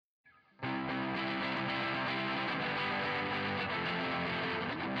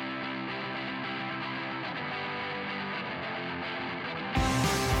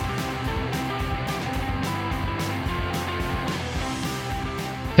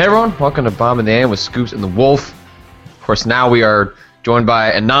Hey everyone, welcome to Bomb in the AM with Scoops and the Wolf. Of course, now we are joined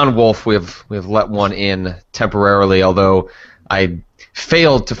by a non-wolf. We have let one in temporarily, although I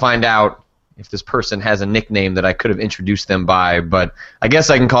failed to find out if this person has a nickname that I could have introduced them by, but I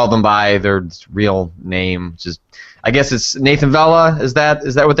guess I can call them by their real name, which is, I guess it's Nathan Vela. Is that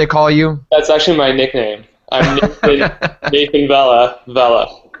what they call you? That's actually my nickname. I'm Nathan Vela.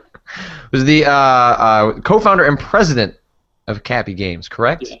 Was the co-founder and president of Cappy Games,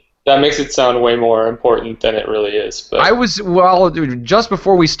 correct? Yeah. That makes it sound way more important than it really is. But just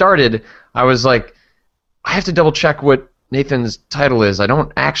before we started, I was like, I have to double check what Nathan's title is. I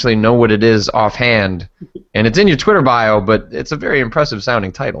don't actually know what it is offhand, and it's in your Twitter bio, but it's a very impressive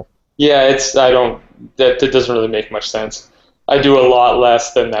sounding title. Yeah, that doesn't really make much sense. I do a lot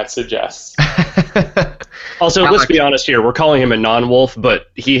less than that suggests. Also, let's be honest here. We're calling him a non-wolf, but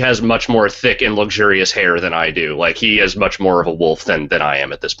he has much more thick and luxurious hair than I do. Like, he is much more of a wolf than I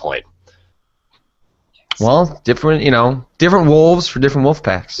am at this point. Well, different wolves for different wolf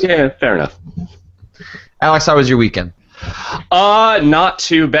packs. Yeah, fair enough. Alex, how was your weekend? Not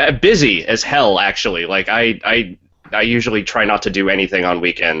too bad. Busy as hell, actually. Like, I usually try not to do anything on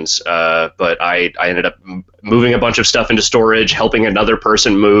weekends, but I ended up moving a bunch of stuff into storage, helping another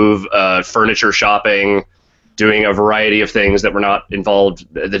person move, furniture shopping, doing a variety of things that did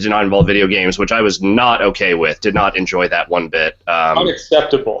not involve video games, which I was not okay with. Did not enjoy that one bit.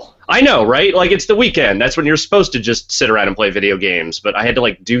 Unacceptable. I know, right? Like, it's the weekend. That's when you're supposed to just sit around and play video games, but I had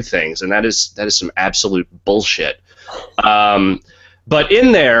to do things, and that is some absolute bullshit. But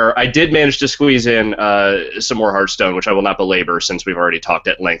in there, I did manage to squeeze in some more Hearthstone, which I will not belabor since we've already talked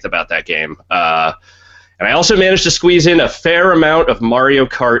at length about that game. And I also managed to squeeze in a fair amount of Mario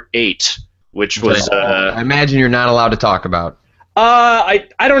Kart 8, which was... I imagine you're not allowed to talk about. I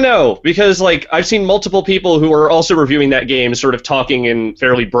don't know, because I've seen multiple people who are also reviewing that game sort of talking in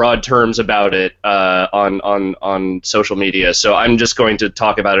fairly broad terms about it on social media, so I'm just going to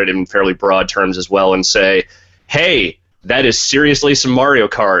talk about it in fairly broad terms as well and say, hey, that is seriously some Mario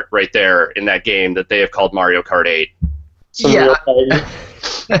Kart right there in that game that they have called Mario Kart 8.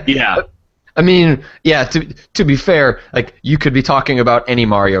 Yeah. I mean, yeah, to be fair, you could be talking about any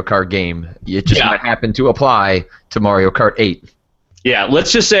Mario Kart game. It just might happen to apply to Mario Kart 8. Yeah,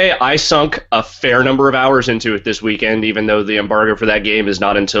 let's just say I sunk a fair number of hours into it this weekend, even though the embargo for that game is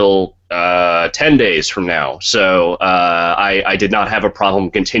not until 10 days from now. So I did not have a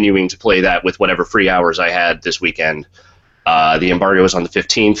problem continuing to play that with whatever free hours I had this weekend. The embargo is on the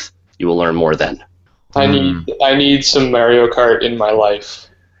 15th. You will learn more then. I need some Mario Kart in my life.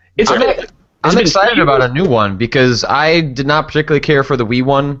 I'm excited about a new one because I did not particularly care for the Wii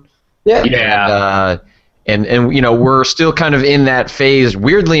one. Yeah. And we're still kind of in that phase,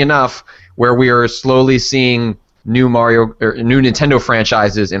 weirdly enough, where we are slowly seeing new Nintendo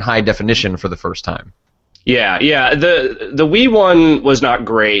franchises in high definition for the first time. Yeah. The Wii one was not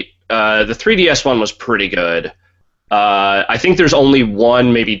great. The 3DS one was pretty good. I think there's only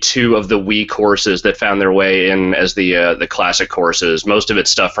one, maybe two of the Wii courses that found their way in as the classic courses. Most of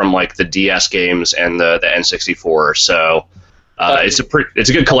it's stuff from the DS games and the N64. So it's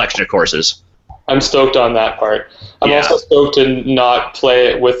a good collection of courses. I'm stoked on that part. I'm also stoked to not play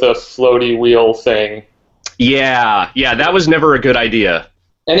it with a floaty wheel thing. Yeah, that was never a good idea.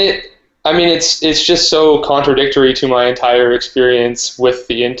 And it's just so contradictory to my entire experience with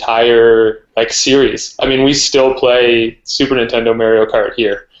the entire series. I mean, we still play Super Nintendo Mario Kart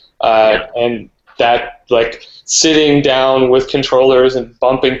here, and that sitting down with controllers and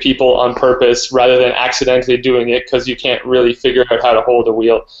bumping people on purpose rather than accidentally doing it because you can't really figure out how to hold a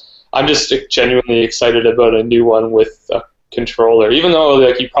wheel. I'm just genuinely excited about a new one with a controller, even though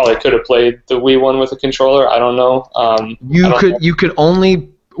you probably could have played the Wii one with a controller. I don't know. You could only,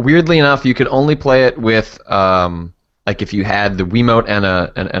 weirdly enough, you could only play it with if you had the Wiimote and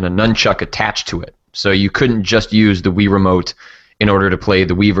a nunchuck attached to it. So you couldn't just use the Wii remote in order to play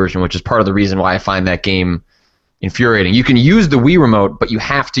the Wii version, which is part of the reason why I find that game infuriating. You can use the Wii remote, but you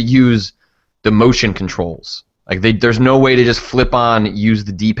have to use the motion controls. There's no way to just flip on, use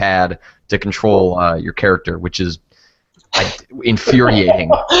the D-pad to control your character, which is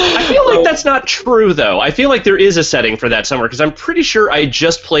infuriating. I feel like that's not true, though. I feel like there is a setting for that somewhere, because I'm pretty sure I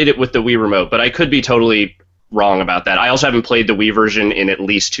just played it with the Wii remote, but I could be totally wrong about that. I also haven't played the Wii version in at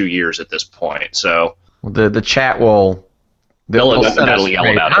least 2 years at this point, so... The chat will... They'll yell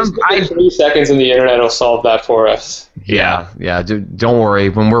about it. 3 seconds in the internet will solve that for us. Yeah. Don't worry.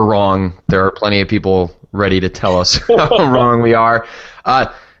 When we're wrong, there are plenty of people ready to tell us how wrong we are.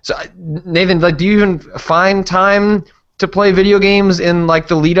 So, Nathan, do you even find time to play video games in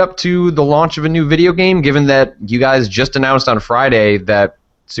the lead up to the launch of a new video game? Given that you guys just announced on Friday that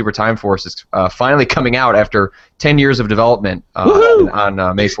Super Time Force is finally coming out after 10 years of development on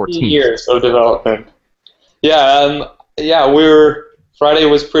May 14th. Years of development. Yeah, Friday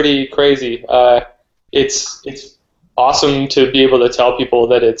was pretty crazy. It's awesome to be able to tell people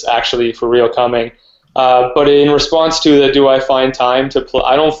that it's actually for real coming. But in response to the, do I find time to play?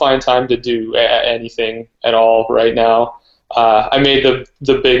 I don't find time to do anything at all right now. I made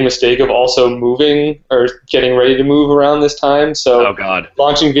the big mistake of also moving or getting ready to move around this time. So oh God.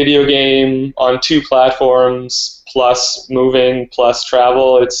 Launching video game on 2 platforms plus moving plus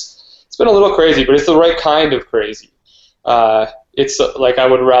travel. It's been a little crazy, but it's the right kind of crazy. It's like I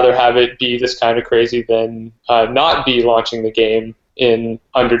would rather have it be this kind of crazy than not be launching the game in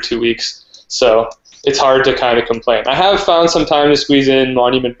under 2 weeks. So it's hard to kind of complain. I have found some time to squeeze in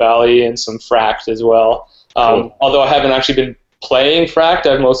Monument Valley and some Fract as well. Cool. Although I haven't actually been playing Fract,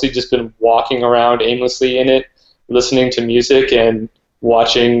 I've mostly just been walking around aimlessly in it, listening to music and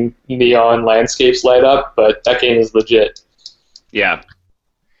watching neon landscapes light up, but that game is legit. Yeah.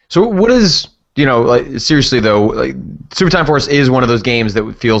 So what is, like, seriously though, like, Super Time Force is one of those games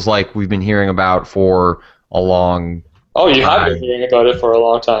that feels like we've been hearing about for a long Oh, you have been hearing about it for a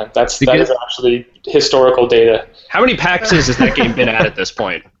long time. That is actually historical data. How many PAXs has that game been at this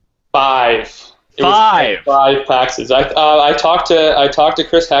point? 5. It 5. 5 PAXs. I talked to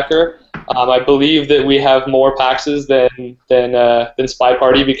Chris Hecker. I believe that we have more PAXs than Spy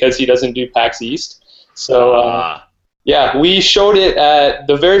Party because he doesn't do PAX East. So yeah, we showed it at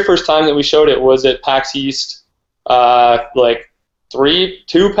the very first time that we showed it was at PAX East, like 3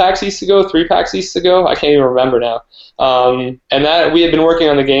 PAX East ago. I can't even remember now. And that we had been working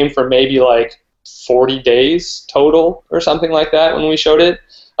on the game for maybe like 40 days total or something like that when we showed it.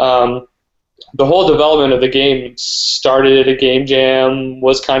 The whole development of the game started at a game jam,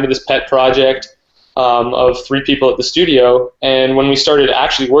 was kind of this pet project of 3 people at the studio. And when we started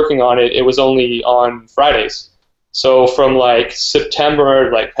actually working on it, it was only on Fridays. So from like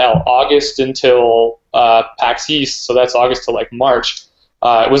September, like August until PAX East, so that's August to like March,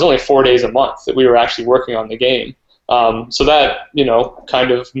 it was only 4 days a month that we were actually working on the game. So that,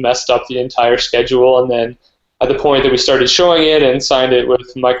 kind of messed up the entire schedule. And then at the point that we started showing it and signed it with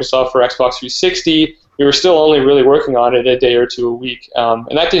Microsoft for Xbox 360, we were still only really working on it a day or 2 a week.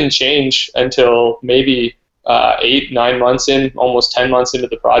 And that didn't change until maybe 8-9 months in, almost 10 months into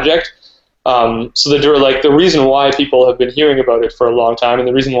the project. So the reason why people have been hearing about it for a long time and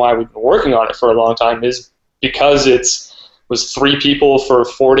the reason why we've been working on it for a long time is because was 3 people for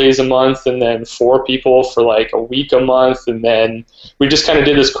 4 days a month and then 4 people for like a week a month, and then we just kind of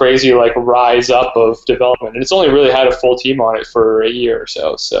did this crazy like rise up of development, and it's only really had a full team on it for a year or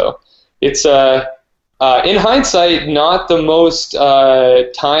so. So it's in hindsight not the most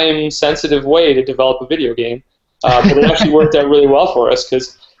time sensitive way to develop a video game, but it actually worked out really well for us,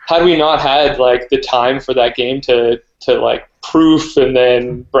 because had we not had like the time for that game to like proof and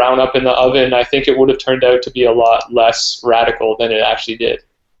then brown up in the oven, I think it would have turned out to be a lot less radical than it actually did.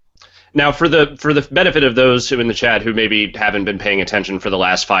 Now, for the benefit of those who in the chat who maybe haven't been paying attention for the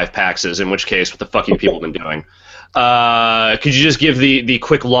last 5 PAXs, in which case, what the fuck have people been doing? Could you just give the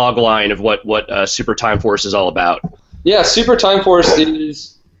quick log line of what Super Time Force is all about? Yeah, Super Time Force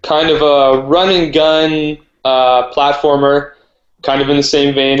is kind of a run and gun platformer, kind of in the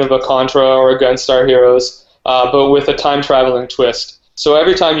same vein of a Contra or a Gunstar Heroes, but with a time-traveling twist. So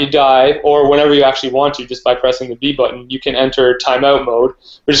every time you die, or whenever you actually want to, just by pressing the B button, you can enter timeout mode,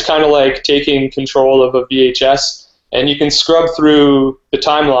 which is kind of like taking control of a VHS, and you can scrub through the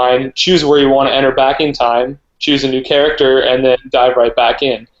timeline, choose where you want to enter back in time, choose a new character, and then dive right back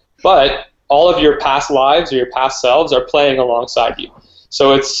in. But all of your past lives or your past selves are playing alongside you.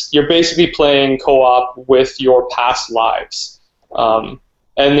 So you're basically playing co-op with your past lives.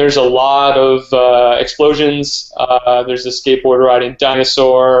 And there's a lot of explosions. There's a skateboard riding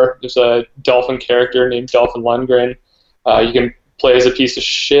dinosaur. There's a dolphin character named Dolphin Lundgren. You can play as a piece of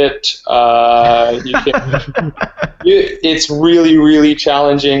shit. It's really, really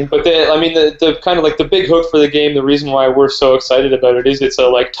challenging. But the kind of like the big hook for the game, the reason why we're so excited about it is it's a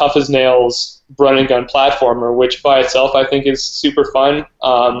like tough as nails run and gun platformer, which by itself I think is super fun.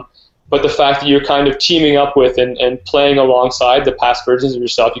 But the fact that you're kind of teaming up with and playing alongside the past versions of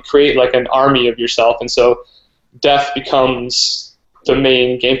yourself, you create like an army of yourself, and so death becomes the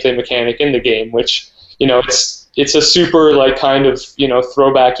main gameplay mechanic in the game, which, it's a super like kind of,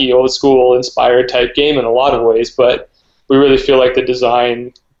 throwbacky old school inspired type game in a lot of ways, but we really feel like the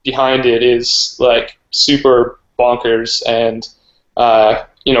design behind it is like super bonkers and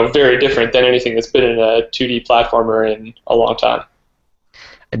very different than anything that's been in a 2D platformer in a long time.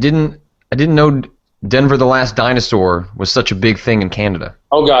 I didn't know Denver the Last Dinosaur was such a big thing in Canada?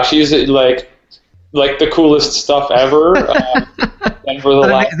 Oh gosh, he's like the coolest stuff ever. Denver the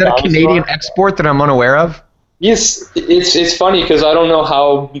Last Is that a Dinosaur. Canadian export that I'm unaware of? Yes, it's funny because I don't know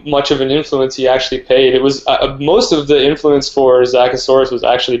how much of an influence he actually paid. It was most of the influence for Zachosaurus was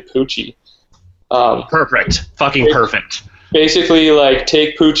actually Poochie. Perfect. Fucking perfect. Basically, like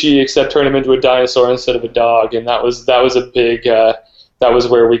take Poochie except turn him into a dinosaur instead of a dog, and that was a big. That was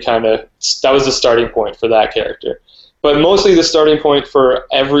where that was the starting point for that character. But mostly the starting point for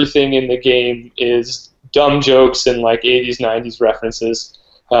everything in the game is dumb jokes and like 80s, 90s references.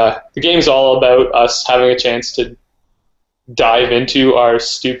 The game's all about us having a chance to dive into our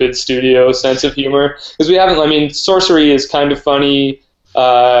stupid studio sense of humor. Because Sorcery is kind of funny.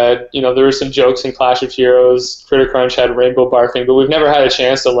 There were some jokes in Clash of Heroes. Critter Crunch had rainbow barfing, but we've never had a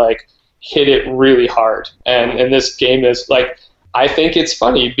chance to like hit it really hard. And this game is like, I think it's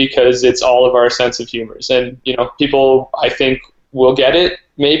funny because it's all of our sense of humors. And, people, I think, will get it,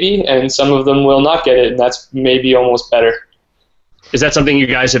 maybe, and some of them will not get it, and that's maybe almost better. Is that something you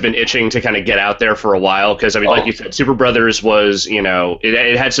guys have been itching to kind of get out there for a while? Because, like you said, Super Brothers was,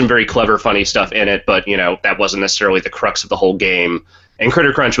 it had some very clever, funny stuff in it, but, that wasn't necessarily the crux of the whole game. And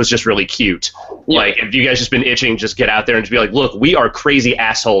Critter Crunch was just really cute. Yeah. Like, have you guys just been itching just get out there and just be like, look, we are crazy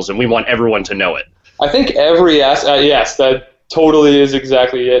assholes, and we want everyone to know it? I think every yes, that totally is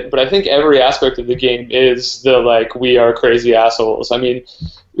exactly it. But I think every aspect of the game is the like we are crazy assholes. I mean,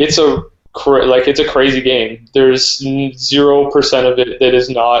 it's a crazy game. There's 0% of it that is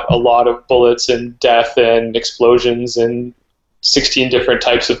not a lot of bullets and death and explosions and 16 different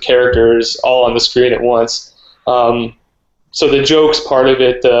types of characters all on the screen at once. So the jokes part of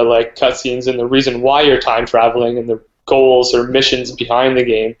it, the like cutscenes and the reason why you're time traveling and the goals or missions behind the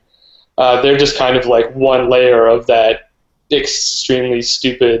game, they're just kind of like one layer of that extremely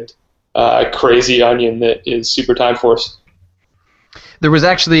stupid, crazy onion that is Super Time Force. There was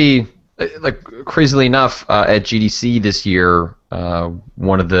actually, like, crazily enough, at GDC this year,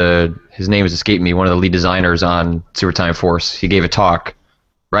 his name has escaped me, one of the lead designers on Super Time Force. He gave a talk,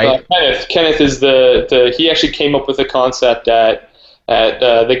 right? Kenneth is he actually came up with the concept at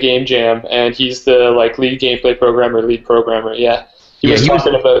the Game Jam, and he's the like lead programmer. Yeah, he was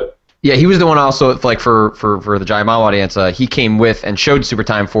talking about. Yeah, he was the one also, like, for the Giant Bomb audience, he came with and showed Super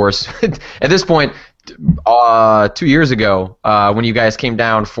Time Force. At this point, 2 years ago, when you guys came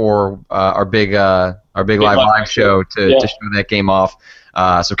down for our big live show to show that game off.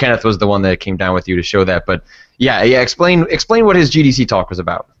 So Kenneth was the one that came down with you to show that. But yeah, explain what his GDC talk was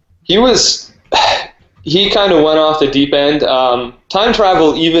about. He kind of went off the deep end. Time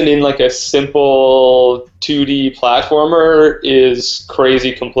travel, even in like a simple 2D platformer, is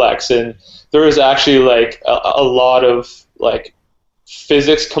crazy complex, and there is actually like a lot of like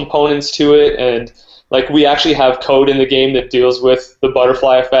physics components to it, and like we actually have code in the game that deals with the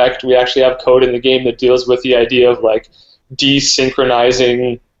butterfly effect. We actually have code in the game that deals with the idea of like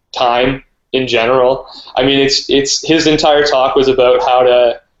desynchronizing time in general. I mean, it's his entire talk was about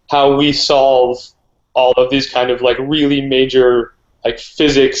how we solve all of these kind of like really major like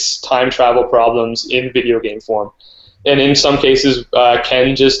physics time travel problems in video game form. And in some cases,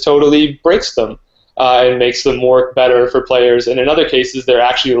 Ken just totally breaks them and makes them work better for players. And in other cases, they're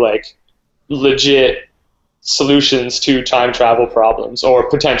actually like legit solutions to time travel problems or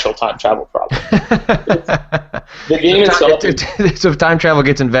potential time travel problems. The game itself. So if time travel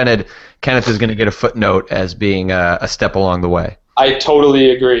gets invented, Kenneth is going to get a footnote as being a step along the way. I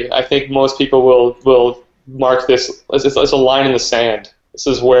totally agree. I think most people will mark this as a line in the sand. This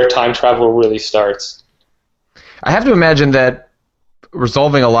is where time travel really starts. I have to imagine that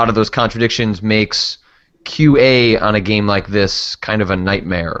resolving a lot of those contradictions makes QA on a game like this kind of a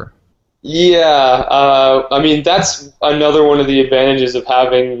nightmare. Yeah, I mean, that's another one of the advantages of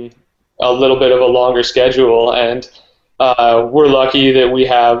having a little bit of a longer schedule, and we're lucky that we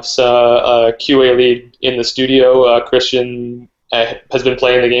have a QA lead in the studio. Christian has been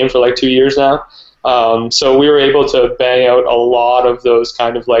playing the game for like 2 years now. So we were able to bang out a lot of those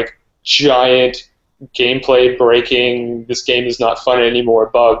kind of like giant gameplay breaking, this game is not fun anymore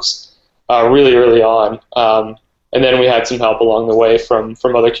bugs really early on. And then we had some help along the way from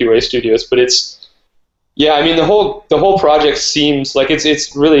other QA studios. But I mean, the whole project seems like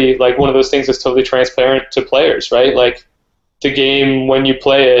it's really like one of those things that's totally transparent to players, right? Like the game, when you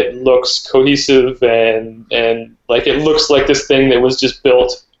play it, looks cohesive and like it looks like this thing that was just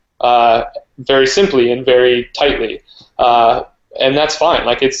built very simply and very tightly, and that's fine.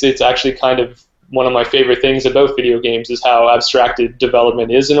 Like it's actually kind of one of my favorite things about video games is how abstracted development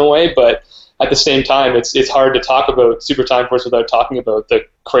is in a way. But at the same time, it's hard to talk about Super Time Force without talking about the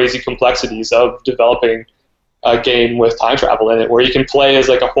crazy complexities of developing a game with time travel in it, where you can play as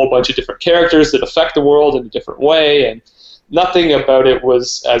like a whole bunch of different characters that affect the world in a different way, and nothing about it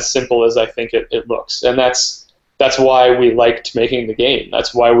was as simple as I think it looks. And that's why we liked making the game.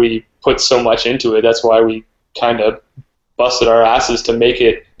 That's why we put so much into it. That's why we kind of busted our asses to make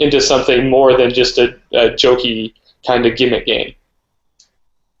it into something more than just a jokey kind of gimmick game.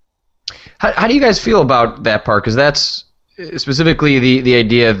 How do you guys feel about that part? Because that's specifically the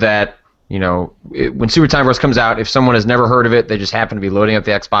idea that, you know, when Super Time Force comes out, if someone has never heard of it, they just happen to be loading up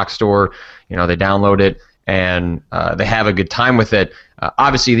the Xbox store, you know, they download it, and they have a good time with it.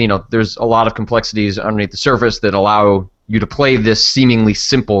 Obviously, you know, there's a lot of complexities underneath the surface that allow you to play this seemingly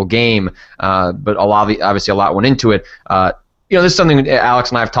simple game, but obviously a lot went into it. You know, this is something that Alex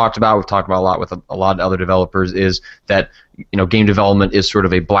and I have talked about. We've talked about a lot with a lot of other developers. Is that, you know, game development is sort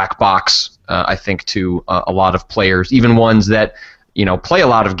of a black box, I think, to a lot of players, even ones that, you know, play a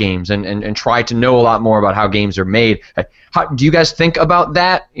lot of games and try to know a lot more about how games are made. How do you guys think about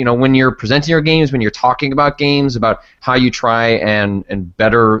that, you know, when you're presenting your games, when you're talking about games, about how you try and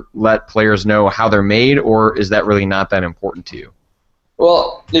better let players know how they're made, or is that really not that important to you?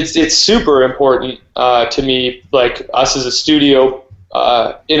 Well, it's super important to me, like us as a studio,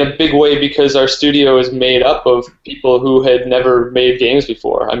 in a big way, because our studio is made up of people who had never made games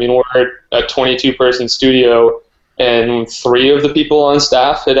before. I mean, we're a 22-person studio, and 3 of the people on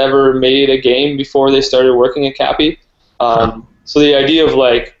staff had ever made a game before they started working at Cappy. So the idea of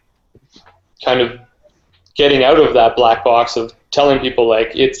like kind of getting out of that black box of telling people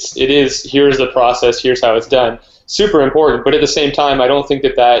like here's the process, here's how it's done, super important. But at the same time, I don't think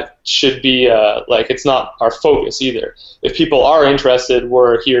that should be like, it's not our focus either. If people are interested,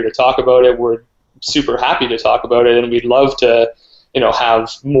 we're here to talk about it. We're super happy to talk about it, and we'd love to, you know,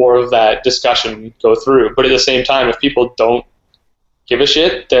 have more of that discussion go through. But at the same time, if people don't give a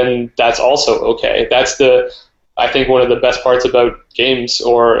shit, then that's also okay. That's I think one of the best parts about games,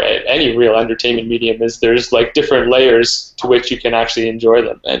 or any real entertainment medium, is there's like different layers to which you can actually enjoy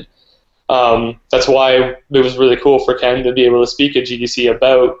them. And that's why it was really cool for Ken to be able to speak at GDC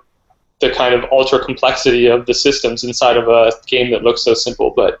about the kind of ultra complexity of the systems inside of a game that looks so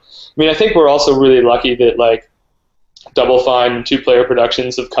simple. But I mean, I think we're also really lucky that like Double Fine and 2-Player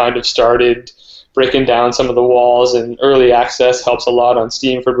Productions have kind of started breaking down some of the walls, and early access helps a lot on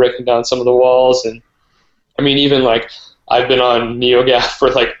Steam for breaking down some of the walls. And I mean, even like I've been on NeoGAF for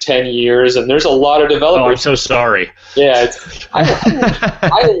like 10 years, and there's a lot of developers. Oh, I'm so sorry. Yeah,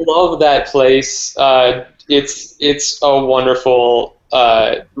 I love that place. It's a wonderful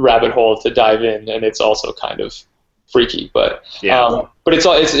rabbit hole to dive in, and it's also kind of freaky. But yeah. But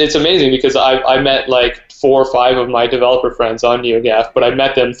it's amazing, because I met like 4 or 5 of my developer friends on NeoGAF, but I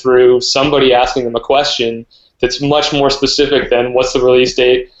met them through somebody asking them a question that's much more specific than what's the release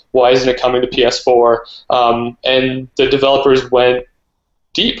date, why isn't it coming to PS4, and the developers went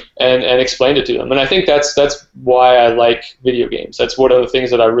deep and explained it to them. And I think that's why I like video games. That's one of the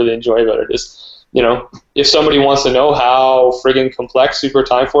things that I really enjoy about it is, you know, if somebody wants to know how friggin' complex Super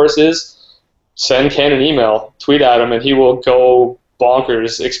Time Force is, send Ken an email, tweet at him, and he will go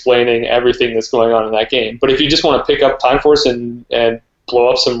bonkers explaining everything that's going on in that game. But if you just want to pick up Time Force and blow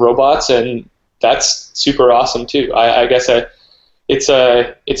up some robots, and that's super awesome too. I guess it's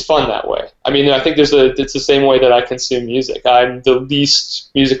fun that way. I mean, I think it's the same way that I consume music. I'm the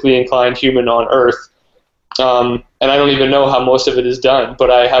least musically inclined human on earth, and I don't even know how most of it is done, but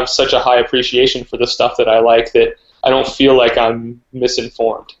I have such a high appreciation for the stuff that I like that I don't feel like I'm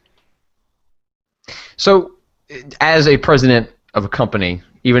misinformed. So, as a president of a company,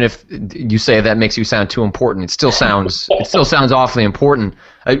 even if you say that makes you sound too important, it still sounds awfully important.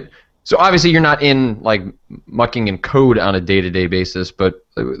 So obviously you're not in like mucking in code on a day-to-day basis, but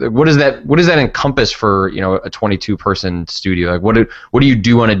what does that encompass for, you know, a 22-person studio? Like what do you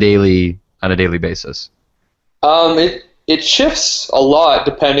do on a daily basis? It shifts a lot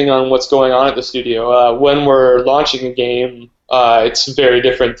depending on what's going on at the studio. When we're launching a game, it's very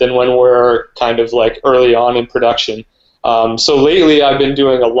different than when we're kind of like early on in production. So lately I've been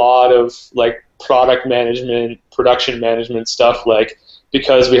doing a lot of like product management, production management stuff, like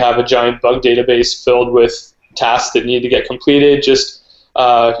because we have a giant bug database filled with tasks that need to get completed, just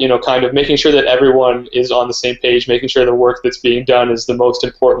kind of making sure that everyone is on the same page, making sure the work that's being done is the most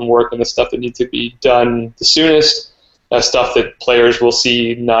important work and the stuff that needs to be done the soonest. Stuff that players will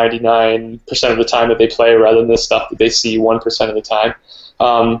see 99% of the time that they play, rather than the stuff that they see 1% of the time.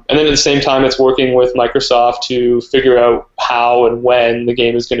 And then at the same time, it's working with Microsoft to figure out how and when the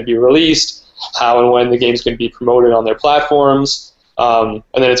game is going to be released, how and when the game is going to be promoted on their platforms,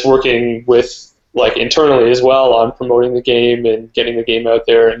 And then it's working with like internally as well on promoting the game and getting the game out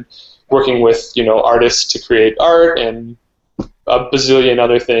there, and working with artists to create art and a bazillion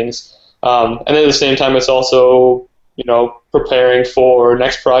other things. And then at the same time, it's also preparing for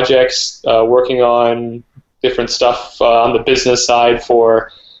next projects, working on different stuff on the business side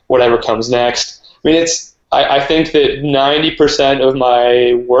for whatever comes next. I mean, I think that 90% of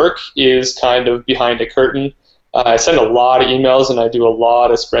my work is kind of behind a curtain. I send a lot of emails and I do a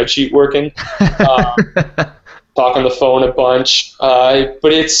lot of spreadsheet working, talk on the phone a bunch.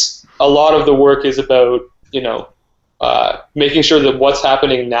 But it's a lot of the work is about making sure that what's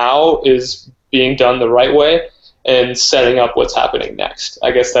happening now is being done the right way and setting up what's happening next.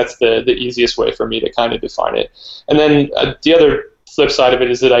 I guess that's the easiest way for me to kind of define it. And then the other flip side of it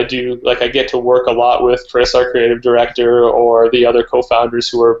is that I get to work a lot with Chris, our creative director, or the other co-founders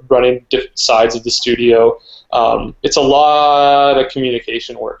who are running different sides of the studio. It's a lot of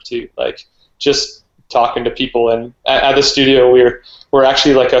communication work too, like just talking to people. And at the studio, we're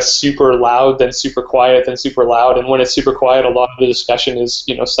actually like a super loud, then super quiet, then super loud. And when it's super quiet, a lot of the discussion is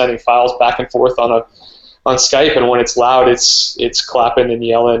sending files back and forth on Skype. And when it's loud, it's clapping and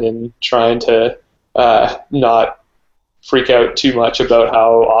yelling and trying to not freak out too much about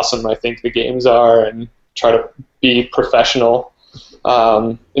how awesome I think the games are, and try to be professional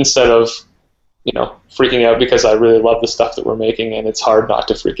instead of freaking out because I really love the stuff that we're making, and it's hard not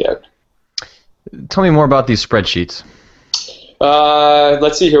to freak out. Tell me more about these spreadsheets.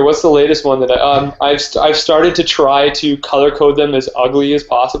 Let's see here. What's the latest one that I've started to try to color code them as ugly as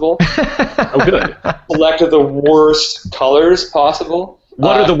possible. Oh, good. Select the worst colors possible.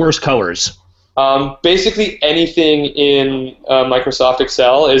 What are the worst colors? Basically anything in Microsoft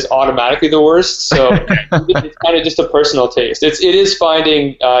Excel is automatically the worst, so it's kind of just a personal taste. It is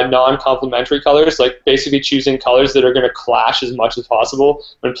finding non-complementary colors, like basically choosing colors that are going to clash as much as possible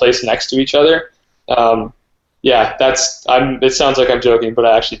when placed next to each other. Yeah, it sounds like I'm joking, but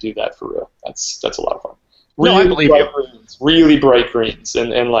I actually do that for real. That's a lot of fun. No, I believe you. Greens, really bright greens,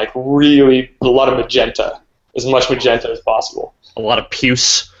 and like really a lot of magenta, as much magenta as possible. A lot of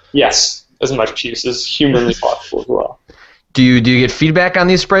puce. Yes. As much puce as humanly possible as well. Do you get feedback on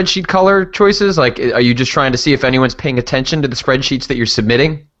these spreadsheet color choices? Like, are you just trying to see if anyone's paying attention to the spreadsheets that you're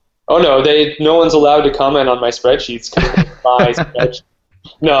submitting? Oh no, no one's allowed to comment on my spreadsheets. My spreadsheet.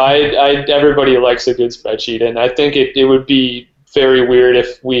 No, everybody likes a good spreadsheet, and I think it would be very weird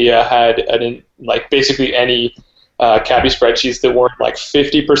if we had basically any Cappy spreadsheets that weren't like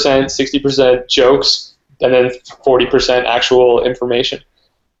 50%, 60% jokes, and then 40% actual information.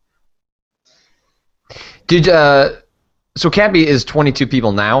 So Cappy is 22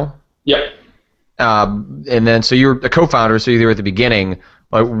 people now? Yep. And then, so you're a co-founder, so you're there at the beginning.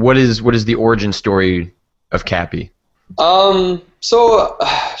 What is the origin story of Cappy? This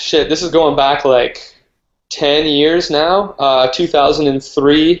is going back like 10 years now.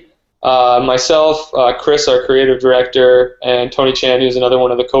 2003, myself, Chris, our creative director, and Tony Chan, who's another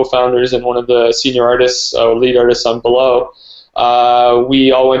one of the co-founders and one of the senior artists, lead artists on Below,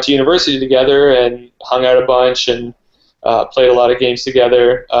 we all went to university together and hung out a bunch and played a lot of games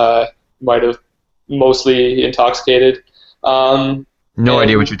together. Might have mostly intoxicated. No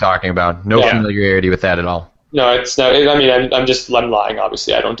idea what you're talking about. No familiarity with that at all. No, it's not. I mean, I'm lying.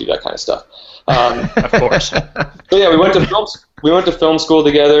 Obviously, I don't do that kind of stuff. Of course. So yeah, we went to film school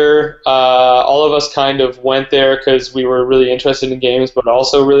together. All of us kind of went there because we were really interested in games, but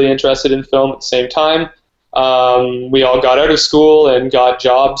also really interested in film at the same time. We all got out of school and got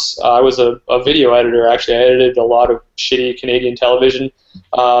jobs. I was a video editor. Actually, I edited a lot of shitty Canadian television.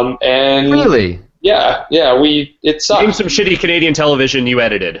 And really? Yeah. It sucked. Name some shitty Canadian television you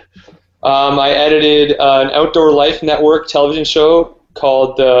edited. I edited an Outdoor Life Network television show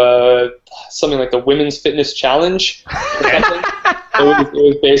called something like the Women's Fitness Challenge. It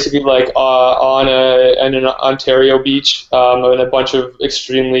was basically like on an Ontario beach, and a bunch of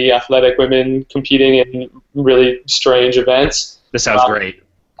extremely athletic women competing in really strange events. This sounds great.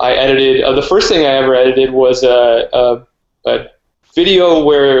 I edited the first thing I ever edited was a video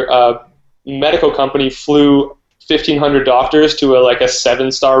where a medical company flew 1,500 doctors to a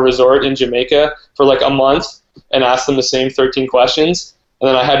 7-star resort in Jamaica for like a month and asked them the same 13 questions. And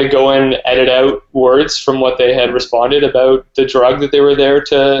then I had to go in and edit out words from what they had responded about the drug that they were there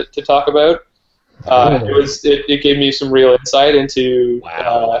to talk about. It gave me some real insight into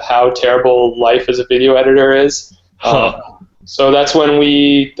how terrible life as a video editor is. So that's when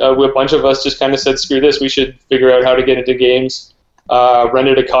a bunch of us just kind of said, screw this, we should figure out how to get into games.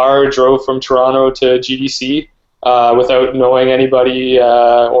 Rented a car, drove from Toronto to GDC, without knowing anybody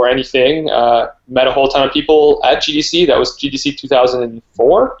or anything. Met a whole ton of people at GDC. That was GDC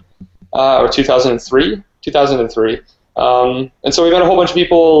 2004 or 2003. 2003. And so we met a whole bunch of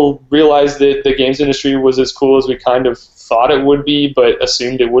people, realized that the games industry was as cool as we kind of thought it would be, but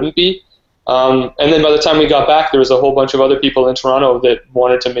assumed it wouldn't be. And then by the time we got back, there was a whole bunch of other people in Toronto that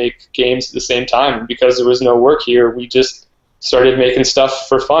wanted to make games at the same time. Because there was no work here, we just started making stuff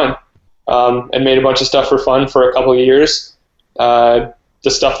for fun, and made a bunch of stuff for fun for a couple of years. The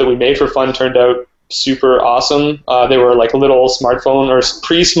stuff that we made for fun turned out super awesome. They were like little smartphone or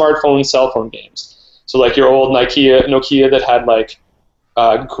pre-smartphone cell phone games. So like your old Nokia that had like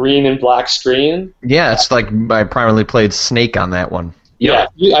green and black screen. Yeah, it's like I primarily played Snake on that one. Yeah,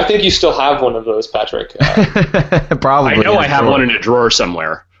 I think you still have one of those, Patrick. Probably. I know I have one in a drawer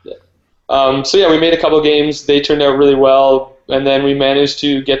somewhere. So yeah, we made a couple games. They turned out really well, and then we managed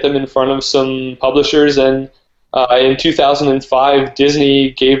to get them in front of some publishers. And in 2005,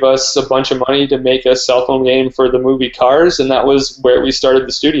 Disney gave us a bunch of money to make a cell phone game for the movie Cars, and that was where we started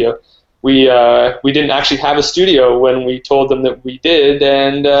the studio. We didn't actually have a studio when we told them that we did,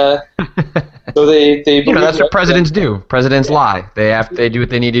 and so they that's what presidents do. Presidents lie. They do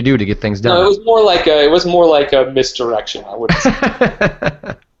what they need to do to get things done. No, it was more like a misdirection, I would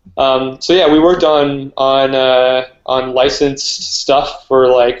say. So yeah, we worked on licensed stuff for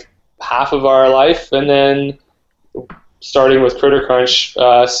like half of our life, and then starting with Critter Crunch,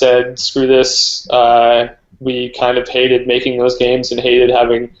 said screw this. We kind of hated making those games and hated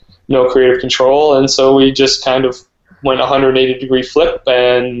having no creative control, and so we just kind of went 180-degree flip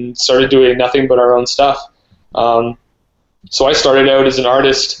and started doing nothing but our own stuff. So I started out as an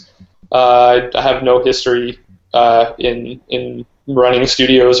artist. I have no history in running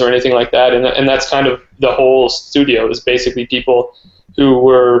studios or anything like that, and that's kind of the whole studio is basically people who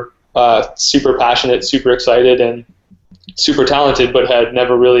were super passionate, super excited, and super talented, but had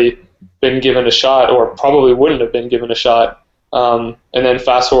never really been given a shot, or probably wouldn't have been given a shot. And then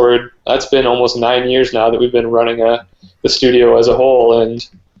fast forward, that's been almost 9 years now that we've been running the studio as a whole, and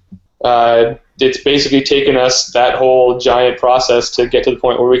it's basically taken us that whole giant process to get to the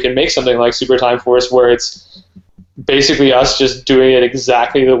point where we can make something like Super Time Force, where it's basically us just doing it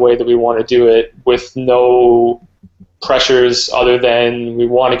exactly the way that we want to do it, with no pressures other than we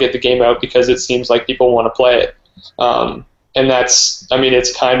want to get the game out because it seems like people want to play it. And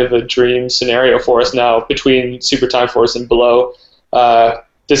it's kind of a dream scenario for us now between Super Time Force and Below.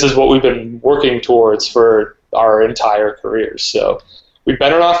 This is what we've been working towards for our entire careers. So we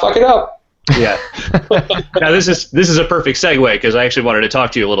better not fuck it up. Yeah. Now this is a perfect segue, because I actually wanted to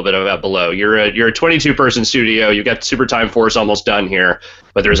talk to you a little bit about Below. You're a 22-person studio. You've got Super Time Force almost done here,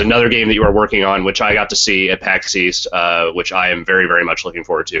 but there's another game that you are working on, which I got to see at PAX East, which I am very, very much looking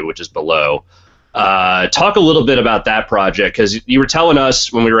forward to, which is Below. Talk a little bit about that project, because you were telling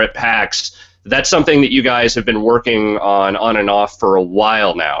us when we were at PAX that's something that you guys have been working on and off for a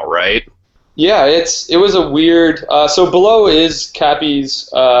while now, right? Yeah, it was a weird. So Below is Cappy's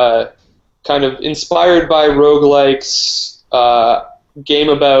kind of inspired by roguelikes, game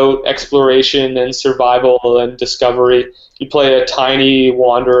about exploration and survival and discovery. You play a tiny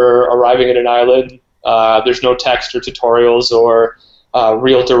wanderer arriving at an island. There's no text or tutorials or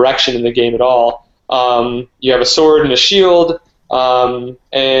real direction in the game at all. You have a sword and a shield,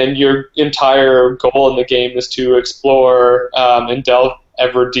 and your entire goal in the game is to explore and delve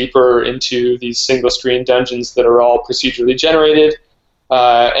ever deeper into these single-screen dungeons that are all procedurally generated.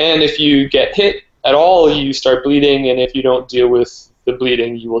 And if you get hit at all, you start bleeding, and if you don't deal with the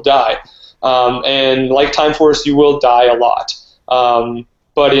bleeding, you will die. And like Time Force, you will die a lot.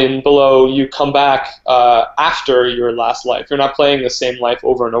 But in Below, you come back after your last life. You're not playing the same life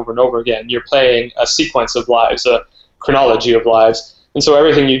over and over and over again. You're playing a sequence of lives, a chronology of lives. And so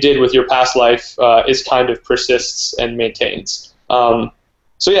everything you did with your past life is kind of persists and maintains.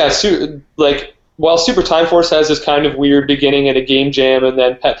 So yeah, while Super Time Force has this kind of weird beginning at a game jam and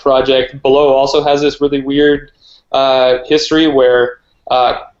then pet project, Below also has this really weird history where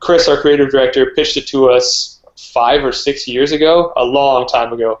Chris, our creative director, pitched it to us 5 or 6 years ago, a long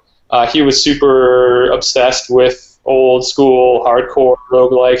time ago. He was super obsessed with old school hardcore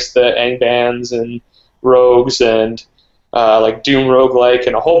roguelikes, the Angbands and Rogues and like Doom roguelike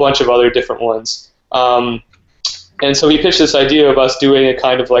and a whole bunch of other different ones. And so he pitched this idea of us doing a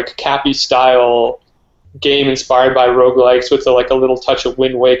kind of like Cappy style game inspired by roguelikes with a little touch of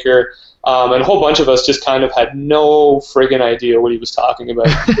Wind Waker. And a whole bunch of us just kind of had no friggin' idea what he was talking about.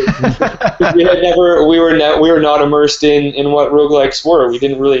 we were not immersed in what roguelikes were. We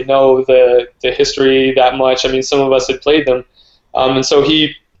didn't really know the history that much. I mean, some of us had played them. And so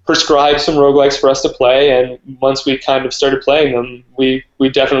he prescribed some roguelikes for us to play, and once we kind of started playing them, we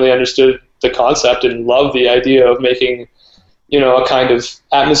definitely understood the concept and loved the idea of making, a kind of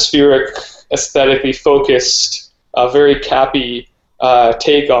atmospheric, aesthetically focused, very cappy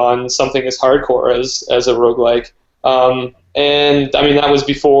take on something as hardcore as a roguelike. And I mean, that was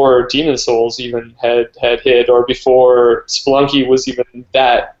before Demon's Souls even had hit, or before Spelunky was even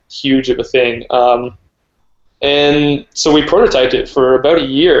that huge of a thing. And so we prototyped it for about a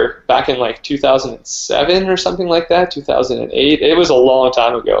year back in like 2007 or something like that, 2008. It was a long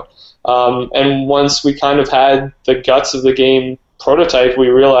time ago. And once we kind of had the guts of the game prototype, we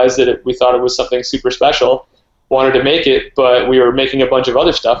realized that we thought it was something super special, wanted to make it, but we were making a bunch of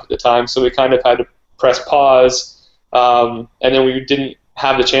other stuff at the time, so we kind of had to press pause. And then we didn't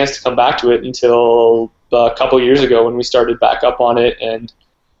have the chance to come back to it until a couple years ago when we started back up on it. And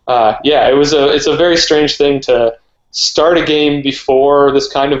it's a very strange thing to start a game before this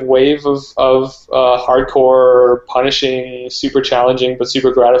kind of wave of hardcore, punishing, super challenging, but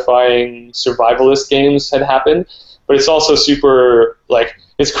super gratifying survivalist games had happened. But it's also super,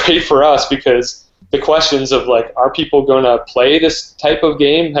 it's great for us because the questions of, are people going to play this type of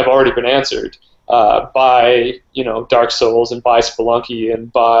game have already been answered by, Dark Souls and by Spelunky and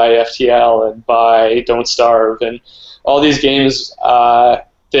by FTL and by Don't Starve and all these games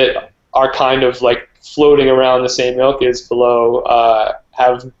that are kind of floating around the same ilk as Below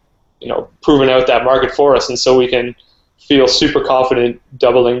have proven out that market for us, and so we can feel super confident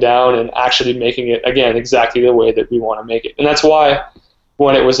doubling down and actually making it again exactly the way that we want to make it. And that's why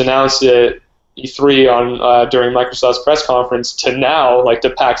when it was announced at E3 on during Microsoft's press conference to now, to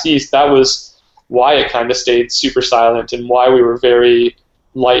PAX East, that was why it kind of stayed super silent and why we were very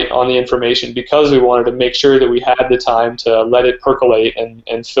light on the information, because we wanted to make sure that we had the time to let it percolate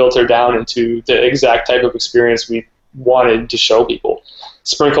and filter down into the exact type of experience we wanted to show people.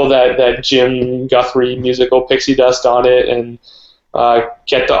 Sprinkle that Jim Guthrie musical pixie dust on it and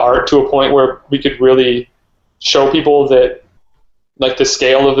get the art to a point where we could really show people that the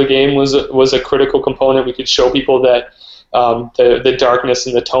scale of the game was a critical component. We could show people that the darkness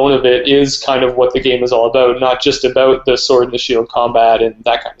and the tone of it is kind of what the game is all about, not just about the sword and the shield combat and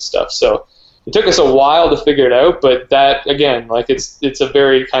that kind of stuff. So it took us a while to figure it out, but that, again, it's a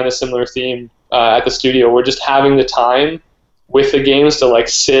very kind of similar theme at the studio. We're just having the time with the games to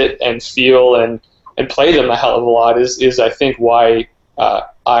sit and feel and play them a hell of a lot is I think why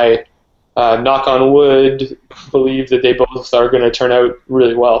I knock on wood believe that they both are going to turn out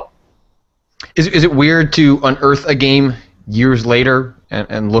really well. Is it weird to unearth a game years later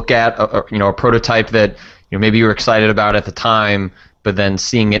and look at a prototype that maybe you were excited about at the time, but then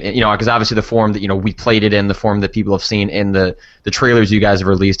seeing it because obviously the form that we played it in, the form that people have seen in the trailers you guys have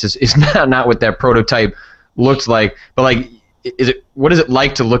released is not what that prototype looked like. But what is it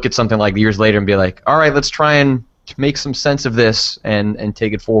like to look at something like years later and be like, all right, let's try and make some sense of this and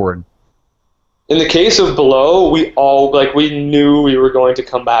take it forward? In the case of Below, we knew we were going to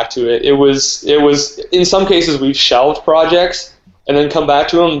come back to it. It was in some cases we've shelved projects and then come back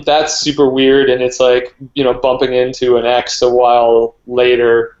to them. That's super weird, and it's bumping into an ex a while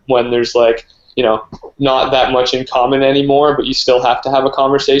later when there's not that much in common anymore, but you still have to have a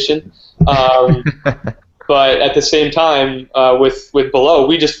conversation. But at the same time, with Below,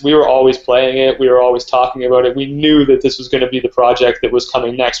 we were always playing it. We were always talking about it. We knew that this was going to be the project that was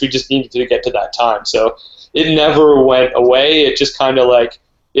coming next. We just needed to get to that time. So it never went away. It just kind of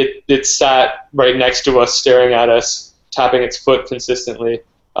it sat right next to us, staring at us, tapping its foot consistently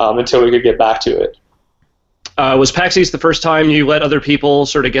until we could get back to it. Was PAX East the first time you let other people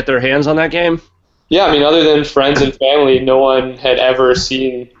sort of get their hands on that game? Yeah, I mean, other than friends and family, no one had ever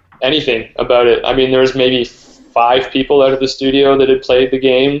seen anything about it. I mean, there was maybe 5 people out of the studio that had played the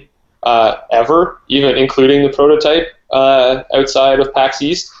game ever, even including the prototype outside of PAX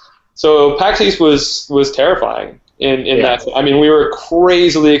East. So PAX East was terrifying in that. I mean, we were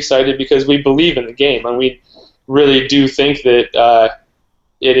crazily excited because we believe in the game and we really do think that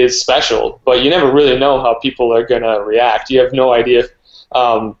it is special. But you never really know how people are going to react. You have no idea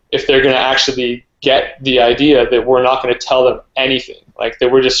if they're going to actually get the idea that we're not going to tell them anything.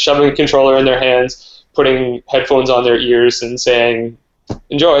 That we're just shoving the controller in their hands, putting headphones on their ears, and saying,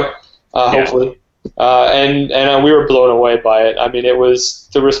 "Enjoy," hopefully. And we were blown away by it. I mean,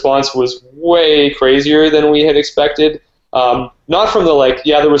 the response was way crazier than we had expected. Not from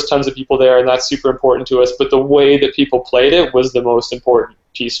there was tons of people there, and that's super important to us. But the way that people played it was the most important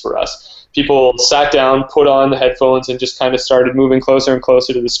piece for us. People sat down, put on the headphones, and just kind of started moving closer and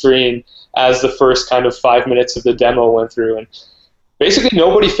closer to the screen as the first kind of 5 minutes of the demo went through. And basically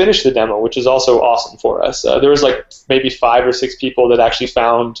nobody finished the demo, which is also awesome for us. There was like maybe 5 or 6 people that actually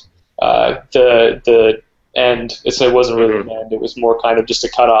found the end. It wasn't really an end. It was more kind of just a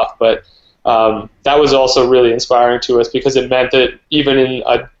cutoff. But that was also really inspiring to us because it meant that even in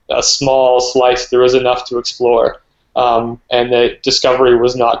a small slice, there was enough to explore. And that discovery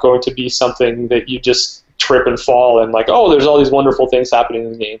was not going to be something that you just trip and fall and like, oh, there's all these wonderful things happening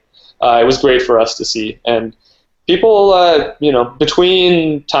in the game. It was great for us to see. And people,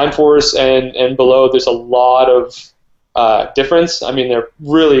 between Time Force and Below, there's a lot of difference. I mean, they're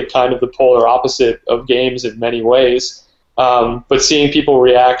really kind of the polar opposite of games in many ways. But seeing people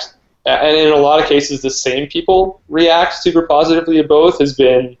react, and in a lot of cases, the same people react super positively to both has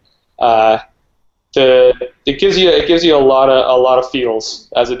been it gives you a lot of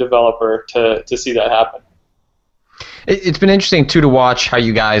feels as a developer to see that happen. It's been interesting too to watch how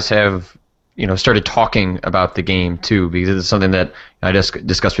you guys have started talking about the game too, because it's something that I just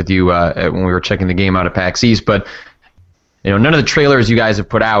discussed with you when we were checking the game out at PAX East. But none of the trailers you guys have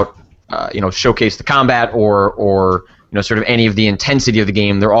put out showcase the combat or sort of any of the intensity of the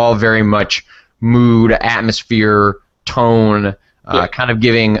game. They're all very much mood, atmosphere, tone, kind of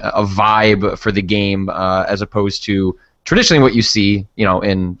giving a vibe for the game as opposed to traditionally what you see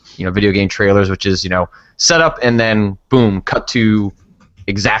in video game trailers, which is set up and then boom, cut to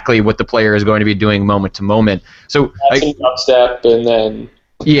exactly what the player is going to be doing moment to moment. So some dubstep and then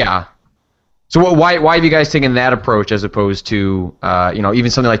So why have you guys taken that approach as opposed to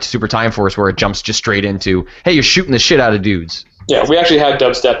even something like Super Time Force where it jumps just straight into, hey, you're shooting the shit out of dudes? Yeah, we actually had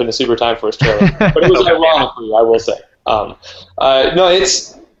dubstep in the Super Time Force trailer, but it was ironically, I will say. No,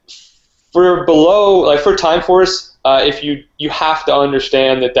 it's for Below, like for Time Force. If you have to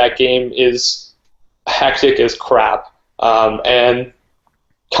understand that game is hectic as crap, and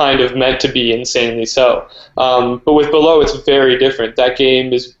kind of meant to be insanely so. But with Below, it's very different. That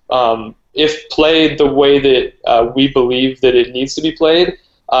game is, if played the way that we believe that it needs to be played,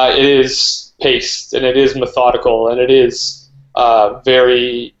 it is paced and it is methodical and it is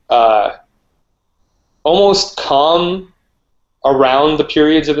very almost calm around the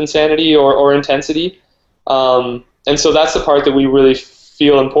periods of insanity or intensity. And so that's the part that we really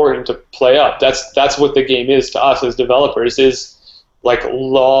feel important to play up. That's what the game is to us as developers, is like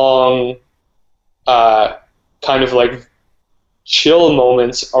long kind of like chill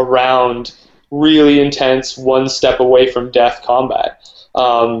moments around really intense, one step away from death combat.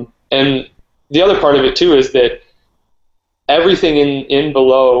 And the other part of it too is that everything in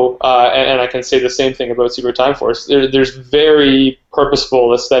Below, and I can say the same thing about Super Time Force, there's very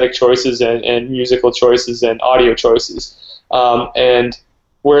purposeful aesthetic choices and musical choices and audio choices. And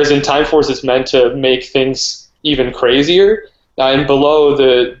whereas in Time Force it's meant to make things even crazier, in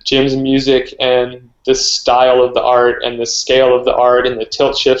Below, Jim's music and the style of the art and the scale of the art and the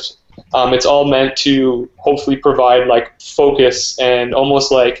tilt shift, it's all meant to hopefully provide like focus and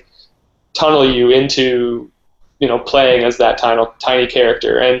almost like tunnel you into playing as that tiny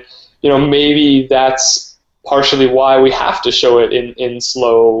character. And maybe that's partially why we have to show it in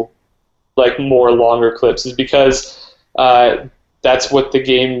slow, like more longer clips, is because that's what the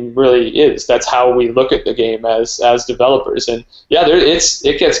game really is. That's how we look at the game as developers. And yeah,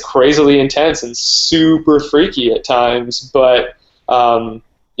 it gets crazily intense and super freaky at times, but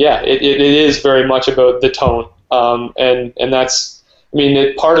it is very much about the tone. And that's,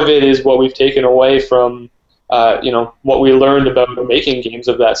 part of it is what we've taken away from what we learned about making games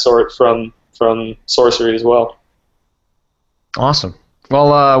of that sort from Sorcery as well. Awesome.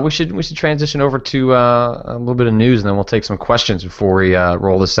 Well, we should transition over to a little bit of news, and then we'll take some questions before we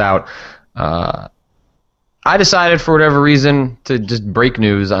roll this out. I decided, for whatever reason, to just break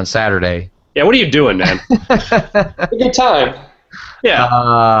news on Saturday. Yeah, what are you doing, man? A good time. Yeah.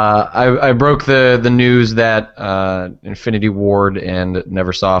 I broke the news that Infinity Ward and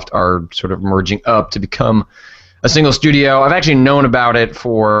Neversoft are sort of merging up to become a single studio. I've actually known about it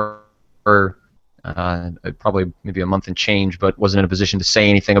for probably maybe a month and change, but wasn't in a position to say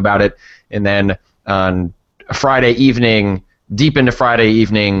anything about it. And then on Friday evening, deep into Friday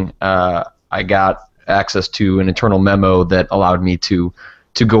evening, I got access to an internal memo that allowed me to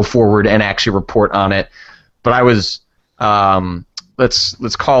go forward and actually report on it. But I was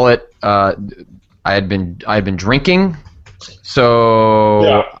let's call it I had been drinking, so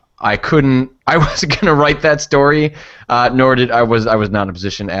yeah. I wasn't gonna write that story, nor did I was not in a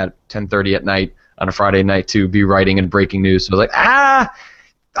position at 10:30 at night on a Friday night to be writing and breaking news. So I was like,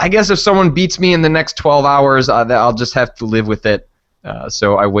 I guess if someone beats me in the next 12 hours, I'll just have to live with it.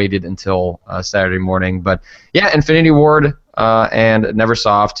 So I waited until Saturday morning. But yeah, Infinity Ward and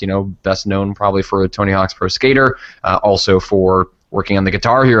Neversoft, best known probably for Tony Hawk's Pro Skater, also for working on the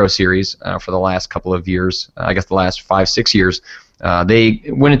Guitar Hero series for the last couple of years, I guess the last 5-6 years. They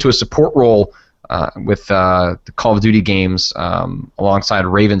went into a support role with the Call of Duty games alongside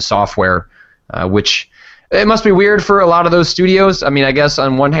Raven Software, which it must be weird for a lot of those studios. I mean, I guess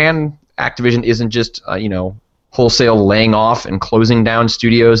on one hand, Activision isn't just wholesale laying off and closing down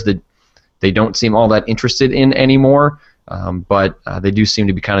studios that they don't seem all that interested in anymore, but they do seem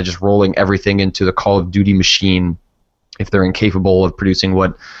to be kind of just rolling everything into the Call of Duty machine if they're incapable of producing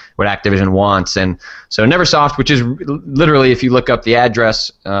what Activision wants. And so Neversoft, which is literally, if you look up the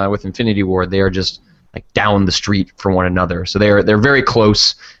address with Infinity Ward, they are just like down the street from one another. So they're very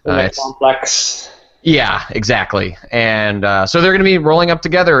close. It's complex. Yeah, exactly. And so they're going to be rolling up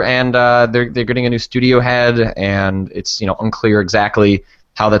together, and they're getting a new studio head, and it's unclear exactly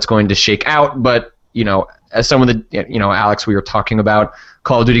how that's going to shake out. But as someone that Alex, we were talking about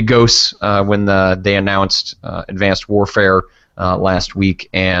Call of Duty Ghosts when they announced Advanced Warfare last week,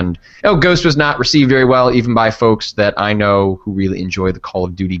 and Ghost was not received very well even by folks that I know who really enjoy the Call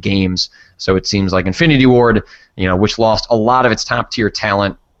of Duty games. So it seems like Infinity Ward, which lost a lot of its top tier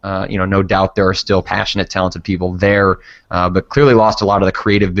talent. No doubt there are still passionate, talented people there, but clearly lost a lot of the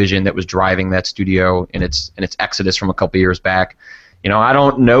creative vision that was driving that studio in its exodus from a couple years back. I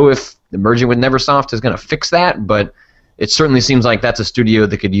don't know if merging with Neversoft is going to fix that, but it certainly seems like that's a studio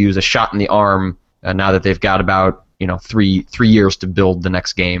that could use a shot in the arm now that they've got about 3 years to build the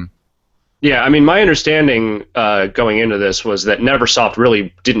next game. Yeah, I mean, my understanding going into this was that Neversoft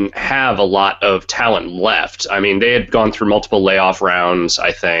really didn't have a lot of talent left. I mean, they had gone through multiple layoff rounds,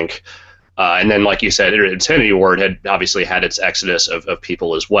 I think, and then, like you said, Infinity Ward had obviously had its exodus of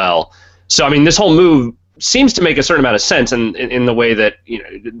people as well. So, I mean, this whole move seems to make a certain amount of sense in the way that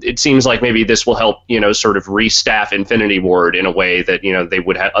it seems like maybe this will help sort of restaff Infinity Ward in a way that they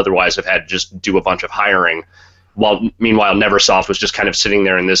would otherwise have had to just do a bunch of hiring. While meanwhile Neversoft was just kind of sitting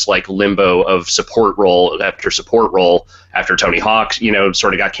there in this like limbo of support role after Tony Hawk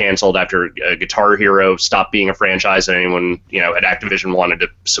sort of got canceled, after Guitar Hero stopped being a franchise that anyone at Activision wanted to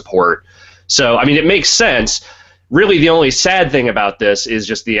support. So I mean, it makes sense. Really, the only sad thing about this is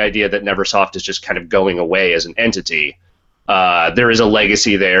just the idea that Neversoft is just kind of going away as an entity. There is a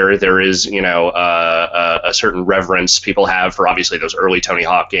legacy there. There is, a certain reverence people have for obviously those early Tony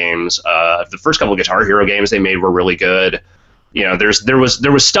Hawk games. The first couple of Guitar Hero games they made were really good. There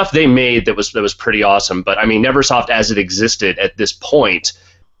was stuff they made that was pretty awesome. But I mean, Neversoft as it existed at this point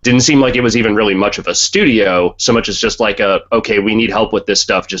didn't seem like it was even really much of a studio, so much as just like okay, we need help with this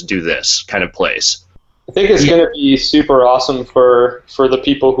stuff, just do this kind of place. I think it's going to be super awesome for the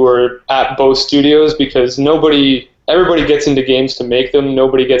people who are at both studios, because everybody gets into games to make them.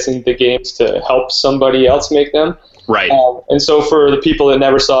 Nobody gets into games to help somebody else make them. Right. And so for the people at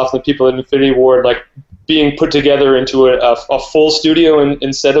Neversoft and the people at Infinity Ward, like being put together into a full studio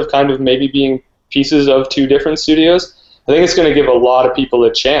instead of kind of maybe being pieces of two different studios, I think it's going to give a lot of people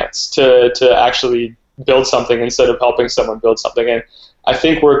a chance to actually build something instead of helping someone build something. And I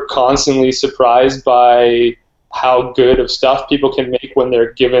think we're constantly surprised by how good of stuff people can make when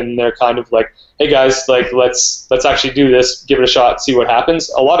they're given their kind of like, hey guys, like let's actually do this, give it a shot, see what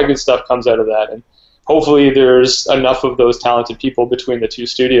happens. A lot of good stuff comes out of that, and hopefully there's enough of those talented people between the two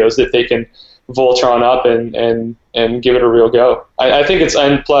studios that they can Voltron up and give it a real go. I think it's,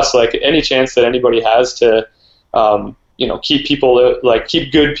 and plus like any chance that anybody has to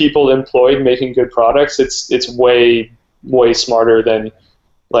keep good people employed making good products, it's way smarter than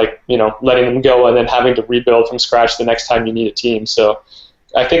letting them go and then having to rebuild from scratch the next time you need a team. So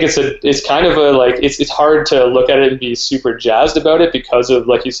I think it's kind of it's hard to look at it and be super jazzed about it because of,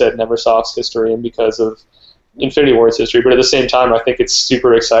 like you said, Neversoft's history and because of Infinity Ward's history. But at the same time, I think it's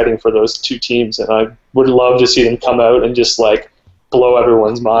super exciting for those two teams, and I would love to see them come out and just blow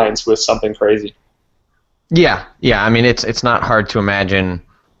everyone's minds with something crazy. Yeah. I mean, it's not hard to imagine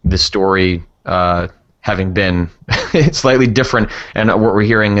the story having been slightly different, and what we're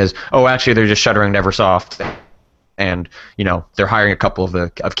hearing is, actually they're just shuttering Neversoft, and they're hiring a couple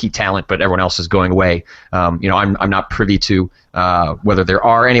of key talent, but everyone else is going away. I'm not privy to whether there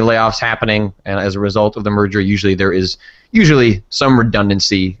are any layoffs happening, and as a result of the merger, usually there is some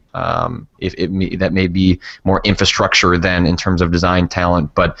redundancy. That may be more infrastructure than in terms of design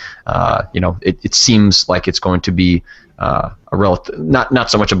talent, but it seems like it's going to be a relative,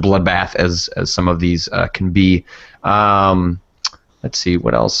 not so much a bloodbath as some of these can be. Let's see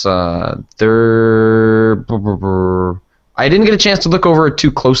what else. I didn't get a chance to look over it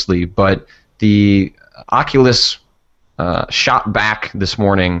too closely, but the Oculus shot back this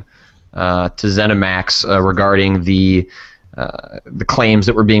morning to ZeniMax regarding the claims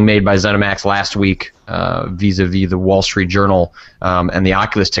that were being made by ZeniMax last week vis-a-vis the Wall Street Journal and the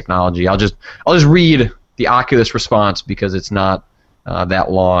Oculus technology. I'll just read the Oculus response because it's not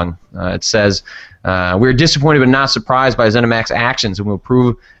that long. It says, "We're disappointed but not surprised by ZeniMax's actions and will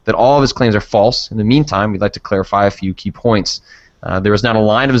prove that all of his claims are false. In the meantime, we'd like to clarify a few key points. There is not a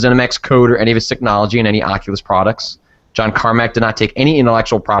line of ZeniMax code or any of its technology in any Oculus products. John Carmack did not take any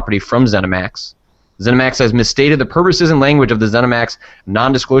intellectual property from ZeniMax. ZeniMax has misstated the purposes and language of the ZeniMax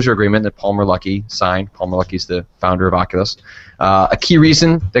non-disclosure agreement that Palmer Luckey signed." Palmer Luckey's the founder of Oculus. "A key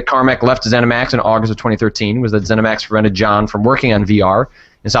reason that Carmack left ZeniMax in August of 2013 was that ZeniMax prevented John from working on VR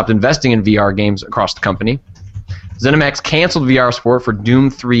and stopped investing in VR games across the company. ZeniMax canceled VR support for Doom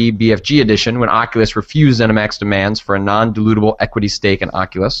 3 BFG Edition when Oculus refused ZeniMax demands for a non-dilutable equity stake in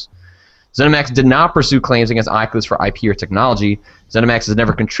Oculus. ZeniMax did not pursue claims against Oculus for IP or technology. ZeniMax has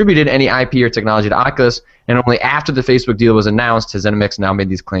never contributed any IP or technology to Oculus, and only after the Facebook deal was announced has ZeniMax now made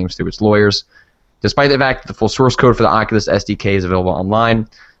these claims through its lawyers. Despite the fact that the full source code for the Oculus SDK is available online,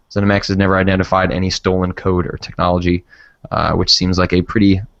 ZeniMax has never identified any stolen code or technology," which seems like a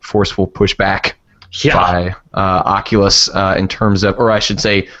pretty forceful pushback by Oculus in terms of, or I should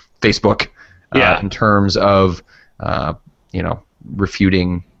say, Facebook, in terms of,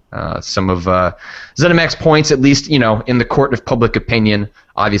 refuting some of ZeniMax points, at least, in the court of public opinion.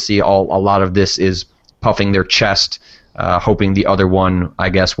 Obviously, a lot of this is puffing their chest, hoping the other one, I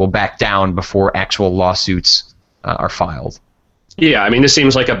guess, will back down before actual lawsuits are filed. Yeah, I mean, this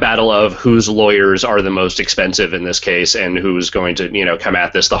seems like a battle of whose lawyers are the most expensive in this case, and who's going to, come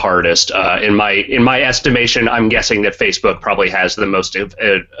at this the hardest. In my estimation, I'm guessing that Facebook probably has the most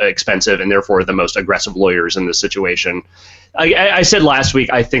expensive and therefore the most aggressive lawyers in this situation. I said last week,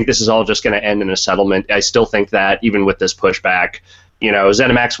 I think this is all just going to end in a settlement. I still think that even with this pushback,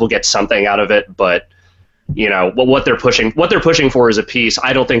 ZeniMax will get something out of it, but what they're pushing for is a piece.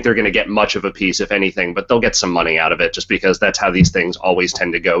 I don't think they're going to get much of a piece, if anything, but they'll get some money out of it just because that's how these things always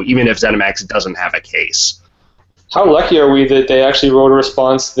tend to go, even if ZeniMax doesn't have a case. How lucky are we that they actually wrote a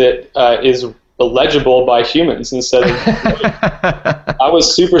response that is legible by humans instead of... I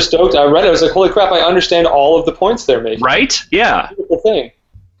was super stoked. I read it. I was like, holy crap, I understand all of the points they're making. Right? Yeah. Beautiful thing.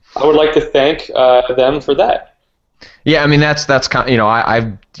 I would like to thank them for that. Yeah, I mean, that's kind of,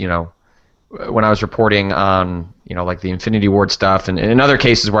 I've when I was reporting on, like the Infinity Ward stuff and in other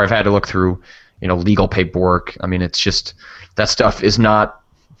cases where I've had to look through, legal paperwork, I mean, it's just, that stuff is not,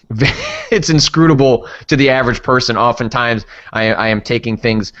 it's inscrutable to the average person. Oftentimes, I am taking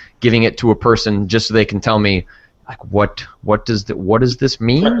things, giving it to a person just so they can tell me, like, what does this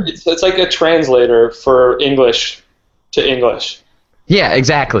mean? It's like a translator for English to English. Yeah,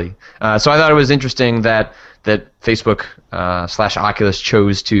 exactly. So I thought it was interesting that Facebook / Oculus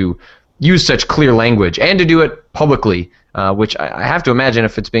chose to use such clear language and to do it publicly, which I have to imagine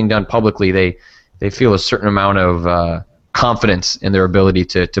if it's being done publicly, they feel a certain amount of confidence in their ability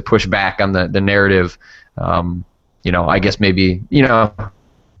to push back on the narrative. I guess maybe to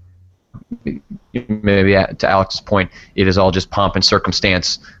Alex's point, it is all just pomp and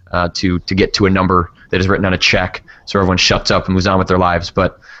circumstance to get to a number that is written on a check so everyone shuts up and moves on with their lives.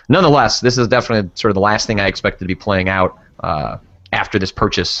 But nonetheless, this is definitely sort of the last thing I expected to be playing out after this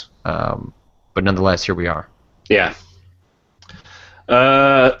purchase. But nonetheless, here we are. Yeah.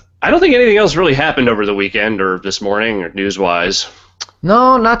 I don't think anything else really happened over the weekend or this morning or news-wise.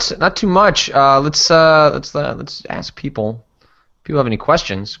 No, not too much. Let's ask people. If people have any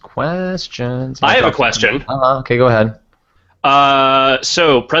questions. I have a question. Okay, go ahead.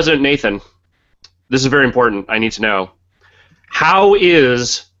 So, President Nathan, this is very important. I need to know. How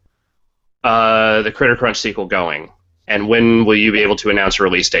is the Critter Crunch sequel going? And when will you be able to announce a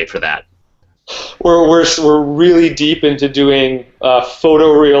release date for that? We're really deep into doing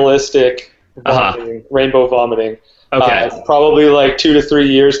photorealistic vomiting, rainbow vomiting. Okay. Probably like 2 to 3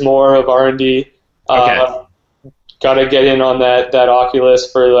 years more of R&D. Okay. Got to get in on that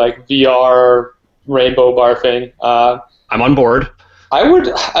Oculus for like VR rainbow barfing. I'm on board. I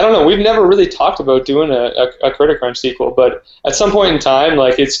don't know. We've never really talked about doing a Critter Crunch sequel, but at some point in time,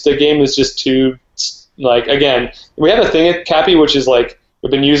 like the game is just too, like, again, we have a thing at Cappy which is like we've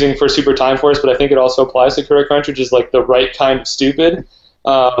been using for Super Time Force, but I think it also applies to Critter Crunch, which is like the right kind of stupid.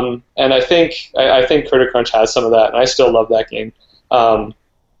 And I think Critter Crunch has some of that, and I still love that game.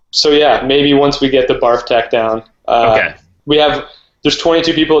 So yeah, maybe once we get the barf tech down. Okay. There's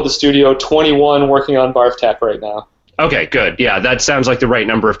 22 people at the studio, 21 working on barf tech right now. Okay, good. Yeah, that sounds like the right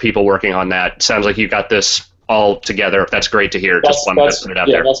number of people working on that. Sounds like you got this all together. That's great to hear. Just wanted to put it out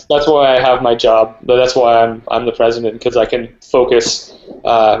there. That's why I have my job. That's why I'm the president, because I can focus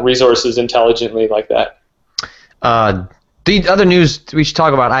resources intelligently like that. The other news we should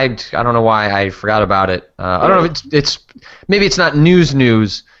talk about, I don't know why I forgot about it. I don't know if it's maybe it's not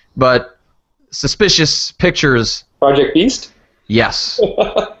news, but Suspicious Pictures. Project Beast? Yes.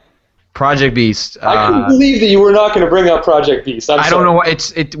 Project Beast. I couldn't believe that you were not going to bring up Project Beast. I don't know why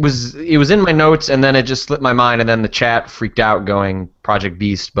it was in my notes and then it just slipped my mind and then the chat freaked out going Project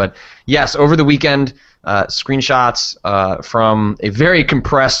Beast. But yes, over the weekend, screenshots from a very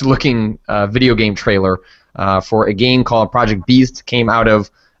compressed looking video game trailer for a game called Project Beast came out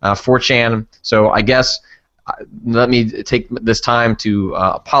of 4chan. So I guess let me take this time to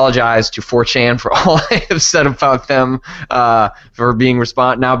apologize to 4chan for all I have said about them for being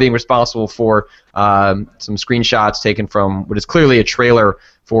responsible for some screenshots taken from what is clearly a trailer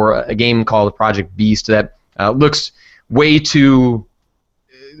for a game called Project Beast that looks way too.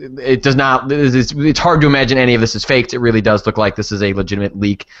 It does not. It's hard to imagine any of this is faked. It really does look like this is a legitimate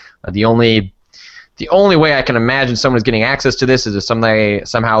leak. The only way I can imagine someone's getting access to this is if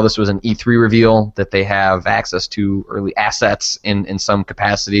somehow this was an E3 reveal, that they have access to early assets in some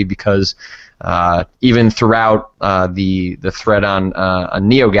capacity, because even throughout the thread on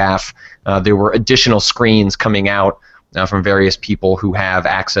NeoGAF, there were additional screens coming out from various people who have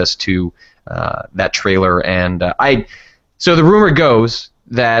access to that trailer. And so the rumor goes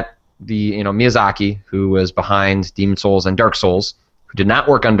that Miyazaki, who was behind Demon's Souls and Dark Souls, who did not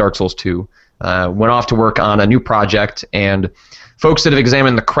work on Dark Souls 2, went off to work on a new project, and folks that have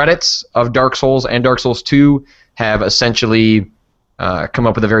examined the credits of Dark Souls and Dark Souls 2 have essentially come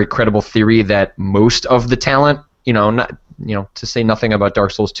up with a very credible theory that most of the talent, to say nothing about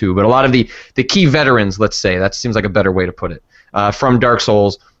Dark Souls 2, but a lot of the key veterans, let's say, that seems like a better way to put it, from Dark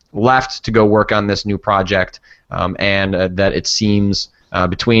Souls left to go work on this new project, and that it seems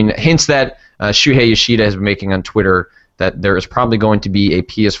between hints that Shuhei Yoshida has been making on Twitter that there is probably going to be a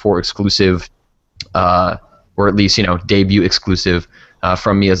PS4 exclusive, or at least debut exclusive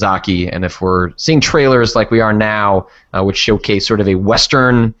from Miyazaki. And if we're seeing trailers like we are now, which showcase sort of a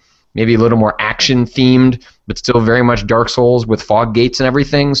Western, maybe a little more action themed, but still very much Dark Souls with fog gates and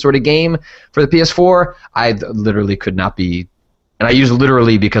everything sort of game for the PS4, I literally could not be, and I use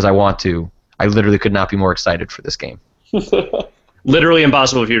literally because I want to. I literally could not be more excited for this game. Literally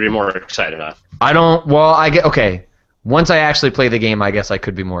impossible for you to be more excited on. Okay. Once I actually play the game, I guess I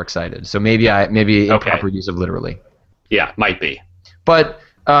could be more excited. So maybe improper use of literally. Yeah, might be. But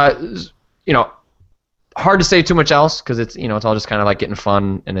hard to say too much else because it's all just kind of like getting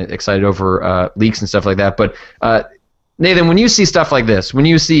fun and excited over leaks and stuff like that. But Nathan, when you see stuff like this, when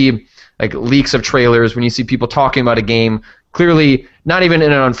you see like leaks of trailers, when you see people talking about a game, clearly not even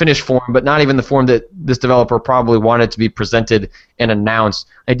in an unfinished form, but not even the form that this developer probably wanted to be presented and announced,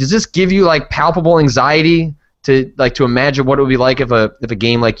 like, does this give you like palpable anxiety to imagine what it would be like if a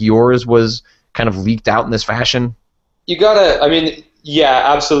game like yours was kind of leaked out in this fashion? Yeah,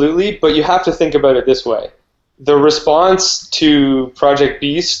 absolutely, but you have to think about it this way. The response to Project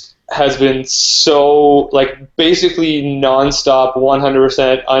Beast has been so, basically nonstop,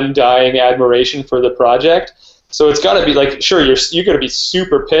 100% undying admiration for the project. So it's got to be, sure, you're going to be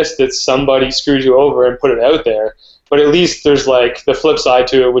super pissed that somebody screwed you over and put it out there, but at least there's, the flip side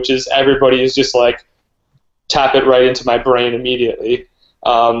to it, which is everybody is just, tap it right into my brain immediately.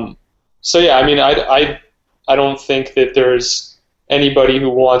 So yeah, I don't think that there's anybody who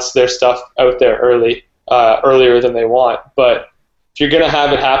wants their stuff out there earlier than they want. But if you're gonna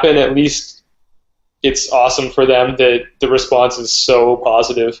have it happen, at least it's awesome for them that the response is so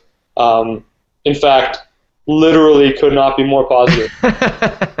positive. In fact, literally could not be more positive.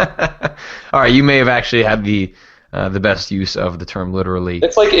 All right, you may have actually had the best use of the term literally.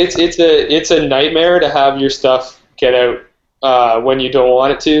 It's a nightmare to have your stuff get out when you don't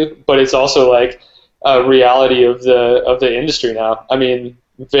want it to, but it's also a reality of the industry now.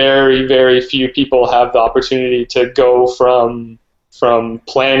 Very, very few people have the opportunity to go from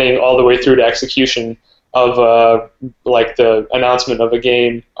planning all the way through to execution of the announcement of a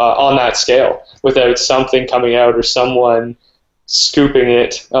game on that scale without something coming out or someone scooping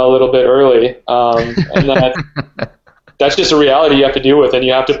it a little bit early, and that's just a reality you have to deal with, and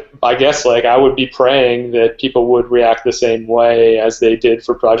you have to, I guess, I would be praying that people would react the same way as they did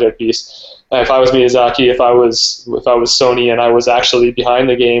for Project Beast. If I was Miyazaki, if I was Sony, and I was actually behind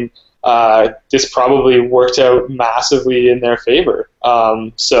the game, this probably worked out massively in their favor.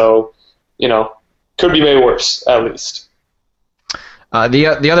 So, could be made worse at least.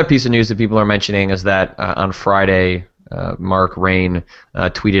 The other piece of news that people are mentioning is that on Friday, Mark Rain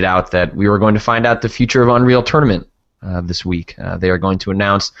tweeted out that we were going to find out the future of Unreal Tournament this week. They are going to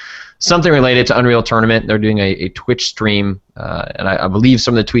announce something related to Unreal Tournament. They're doing a Twitch stream, and I believe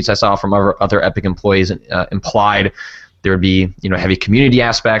some of the tweets I saw from other Epic employees implied there would be heavy community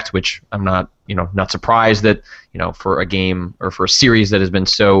aspect, which I'm not surprised that for a game or for a series that has been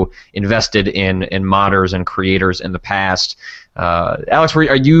so invested in modders and creators in the past. Alex,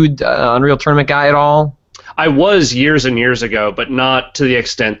 are you an Unreal Tournament guy at all? I was years and years ago, but not to the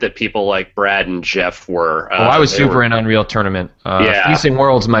extent that people like Brad and Jeff were. I was super in Unreal Tournament. Yeah. Facing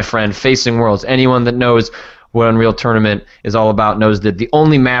Worlds, my friend. Facing Worlds. Anyone that knows what Unreal Tournament is all about knows that the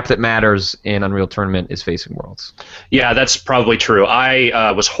only map that matters in Unreal Tournament is Facing Worlds. Yeah, that's probably true.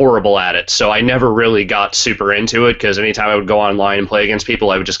 I was horrible at it, so I never really got super into it, because anytime I would go online and play against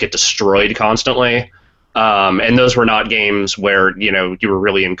people, I would just get destroyed constantly. And those were not games where, you were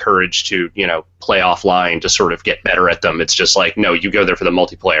really encouraged to, play offline to sort of get better at them. It's just like, no, you go there for the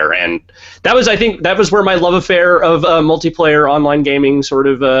multiplayer. And I think that was where my love affair of multiplayer online gaming sort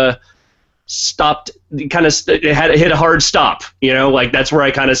of stopped, it had hit a hard stop, that's where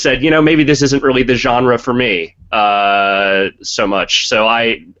I kind of said, maybe this isn't really the genre for me so much. So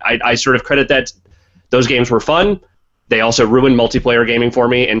I sort of credit that those games were fun. They also ruined multiplayer gaming for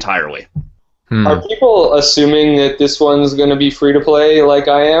me entirely. Are people assuming that this one's going to be free to play like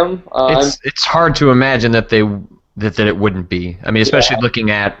I am? It's hard to imagine that that it wouldn't be. I mean, especially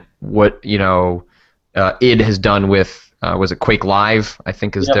looking at what id has done with was it Quake Live? I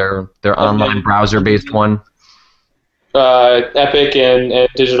think is their online browser-based one. Epic and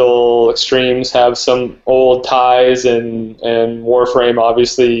Digital Extremes have some old ties, and Warframe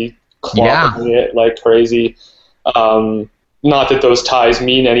obviously clogging it like crazy. Not that those ties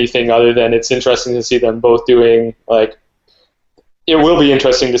mean anything other than it's interesting to see them both doing, it will be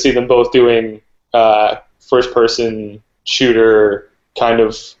interesting to see them both doing first-person shooter kind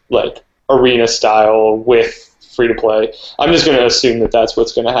of arena style with free-to-play. I'm just going to assume that that's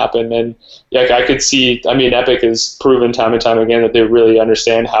what's going to happen. And I could see, Epic has proven time and time again that they really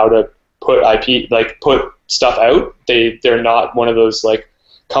understand how to put IP, put stuff out. They're not one of those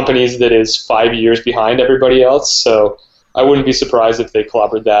companies that is 5 years behind everybody else. So I wouldn't be surprised if they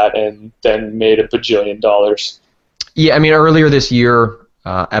clobbered that and then made $1 bajillion. Yeah, earlier this year,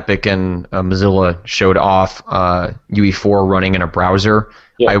 Epic and Mozilla showed off UE4 running in a browser.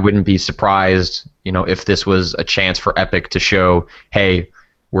 Yeah. I wouldn't be surprised, if this was a chance for Epic to show, hey,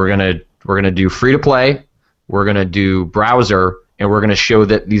 we're gonna do free to play, we're gonna do browser, and we're gonna show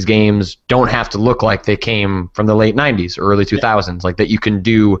that these games don't have to look like they came from the late '90s or early 2000s. That you can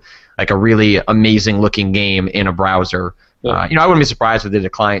do a really amazing looking game in a browser. Yeah. I wouldn't be surprised if they did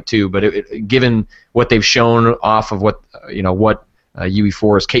a client too, but given what they've shown off of what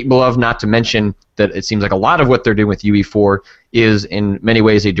UE4 is capable of, not to mention that it seems like a lot of what they're doing with UE4 is in many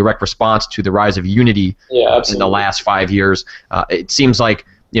ways a direct response to the rise of Unity in the last 5 years. It seems like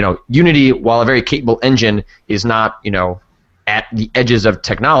Unity, while a very capable engine, is not at the edges of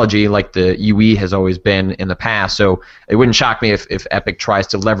technology like the UE has always been in the past. So it wouldn't shock me if Epic tries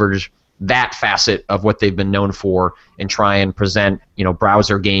to leverage that facet of what they've been known for and try and present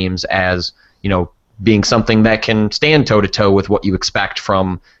browser games as being something that can stand toe to toe with what you expect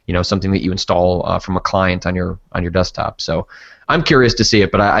from something that you install from a client on your desktop. So I'm curious to see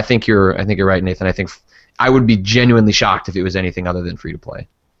it, but I think you're right, Nathan. I think I would be genuinely shocked if it was anything other than free to play.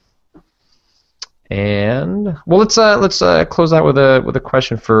 And let's close out with a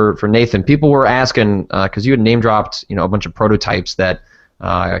question for Nathan. People were asking because you had name dropped a bunch of prototypes that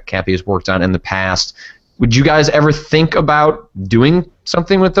Cappy has worked on in the past. Would you guys ever think about doing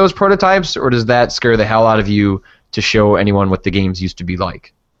something with those prototypes, or does that scare the hell out of you to show anyone what the games used to be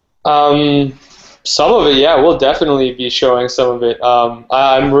like? Some of it, yeah, we'll definitely be showing some of it.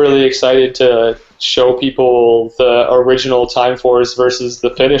 I'm really excited to show people the original Time Force versus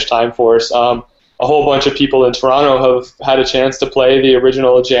the finished Time Force. A whole bunch of people in Toronto have had a chance to play the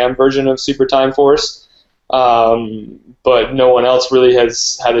original Jam version of Super Time Force, but no one else really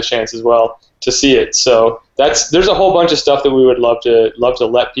has had a chance as well to see it. So there's a whole bunch of stuff that we would love to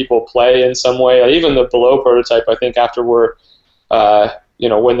let people play in some way. Even the below prototype, I think after we're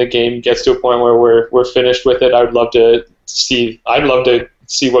when the game gets to a point where we're finished with it, I'd love to see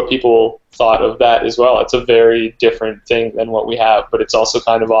what people thought of that as well. It's a very different thing than what we have, but it's also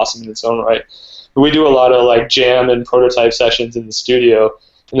kind of awesome in its own right. We do a lot of jam and prototype sessions in the studio,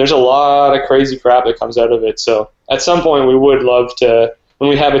 and there's a lot of crazy crap that comes out of it. So at some point we would love to, when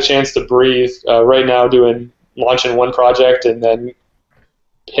we have a chance to breathe, right now launching one project and then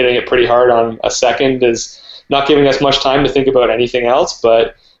hitting it pretty hard on a second is not giving us much time to think about anything else.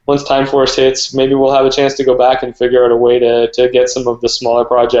 But once Time Force hits, maybe we'll have a chance to go back and figure out a way to get some of the smaller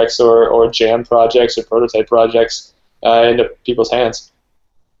projects or jam projects or prototype projects into people's hands.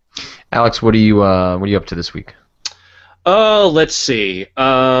 Alex, what are you up to this week? Let's see.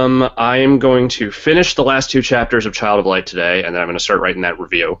 I am going to finish the last 2 chapters of Child of Light today, and then I'm going to start writing that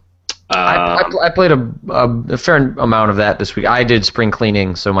review. I played a fair amount of that this week. I did spring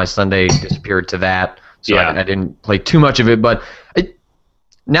cleaning, so my Sunday disappeared to that. So Yeah. I didn't play too much of it. But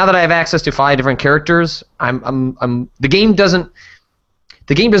now that I have access to 5 different characters, the game doesn't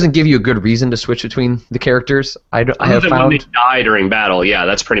give you a good reason to switch between the characters. I have Other than when found. they die during battle, yeah,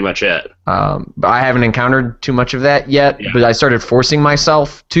 that's pretty much it. But I haven't encountered too much of that yet. Yeah. But I started forcing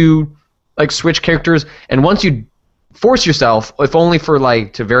myself to like switch characters, and once you force yourself, if only for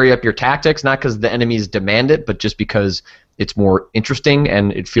like to vary up your tactics, not because the enemies demand it, but just because it's more interesting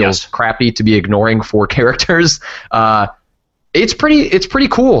and it feels Yes. crappy to be ignoring 4 characters. It's pretty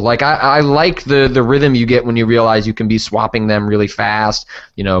cool. Like I like the rhythm you get when you realize you can be swapping them really fast.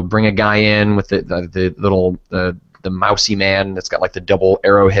 You know, bring a guy in with the little the mousy man that's got like the double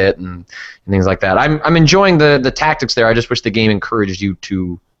arrow hit and things like that. I'm enjoying the tactics there. I just wish the game encouraged you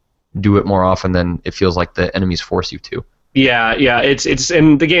to do it more often than it feels like the enemies force you to. Yeah, it's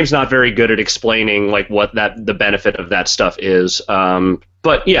and the game's not very good at explaining like what the benefit of that stuff is.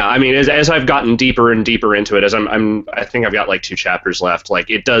 But yeah, I mean, as I've gotten deeper and deeper into it, as I think I've got like 2 chapters left. Like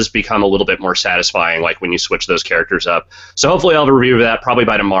it does become a little bit more satisfying, like when you switch those characters up. So hopefully I'll have a review of that probably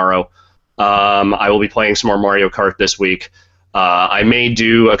by tomorrow. I will be playing some more Mario Kart this week. I may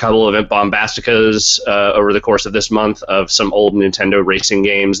do a couple of Bombasticas over the course of this month of some old Nintendo racing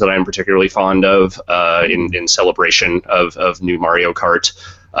games that I'm particularly fond of in celebration of new Mario Kart.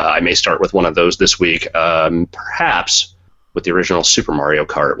 I may start with one of those this week, perhaps with the original Super Mario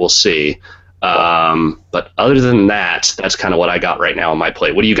Kart. We'll see. But other than that, that's kind of what I got right now on my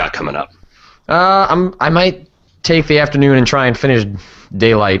plate. What do you got coming up? I might take the afternoon and try and finish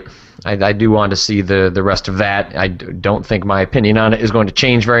Daylight. I do want to see the rest of that. I don't think my opinion on it is going to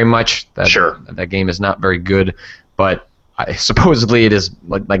change very much. Sure. That game is not very good, but supposedly it is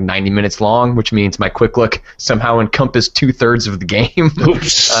like 90 minutes long, which means my quick look somehow encompassed 2/3 of the game.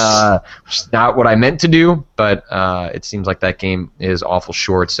 Oops. Which is not what I meant to do, but it seems like that game is awful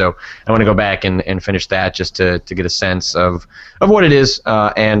short. So I want to go back and finish that just to get a sense of what it is.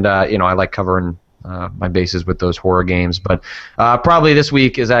 And I like covering my bases with those horror games, but probably this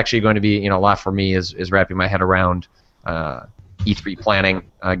week is actually going to be a lot for me is wrapping my head around E3 planning,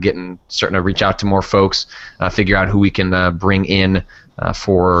 starting to reach out to more folks, figure out who we can bring in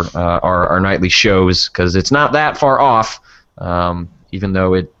for our nightly shows, because it's not that far off, even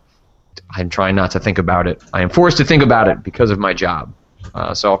though I'm trying not to think about it. I am forced to think about it because of my job,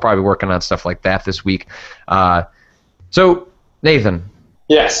 so I'll probably be working on stuff like that this week. So Nathan.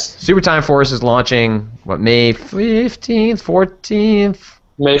 Yes. Super Time Force is launching, May 15th, 14th?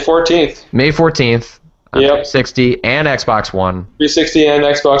 May 14th. May 14th. Yep. 360 and Xbox One. 360 and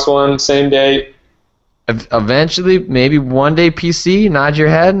Xbox One, same day. Eventually, maybe one day PC. Nod your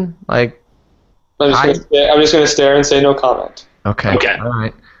head. Like. I'm just gonna stare and say no comment. Okay. Okay. All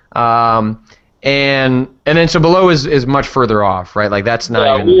right. And then so below is much further off, right? Like that's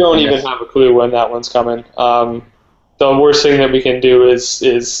not. Yeah, we don't even have a clue when that one's coming. The worst thing that we can do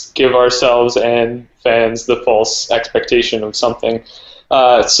is give ourselves and fans the false expectation of something.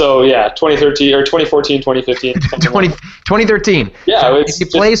 So yeah, 2013 or 2014, 2015. 2013. Yeah, So it's if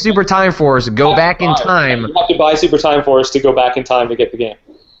you play Super Time Force, go back in time. You have to buy Super Time Force to go back in time to get the game.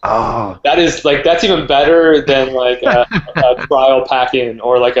 Oh. That's even better than like a trial pack-in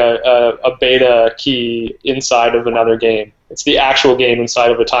or like a beta key inside of another game. It's the actual game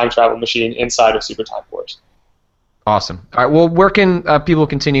inside of a time travel machine inside of Super Time Force. Awesome. All right. Well, where can people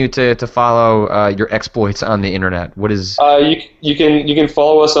continue to follow your exploits on the internet? What is? You can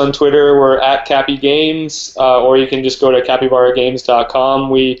follow us on Twitter. We're at Cappy Games, or you can just go to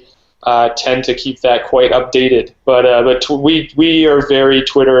capybaragames.com. We tend to keep that quite updated, but we are very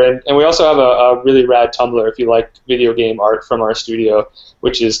Twitter, and we also have a really rad Tumblr if you like video game art from our studio,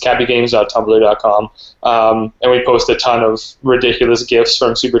 which is cappygames.tumblr.com. And we post a ton of ridiculous GIFs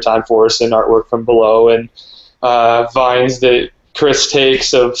from Super Time Force and artwork from below, and vines that Chris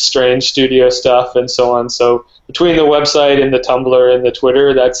takes of strange studio stuff and so on. So between the website and the Tumblr and the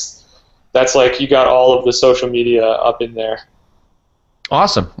Twitter, that's like you got all of the social media up in there.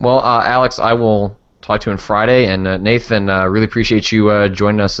 Awesome. Well, Alex, I will talk to you on Friday, and Nathan, really appreciate you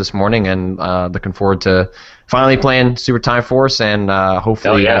joining us this morning, and looking forward to finally playing Super Time Force and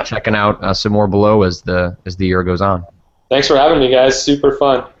hopefully checking out some more below as the year goes on. Thanks for having me, guys. Super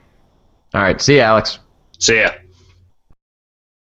fun. All right. See you, Alex. See ya.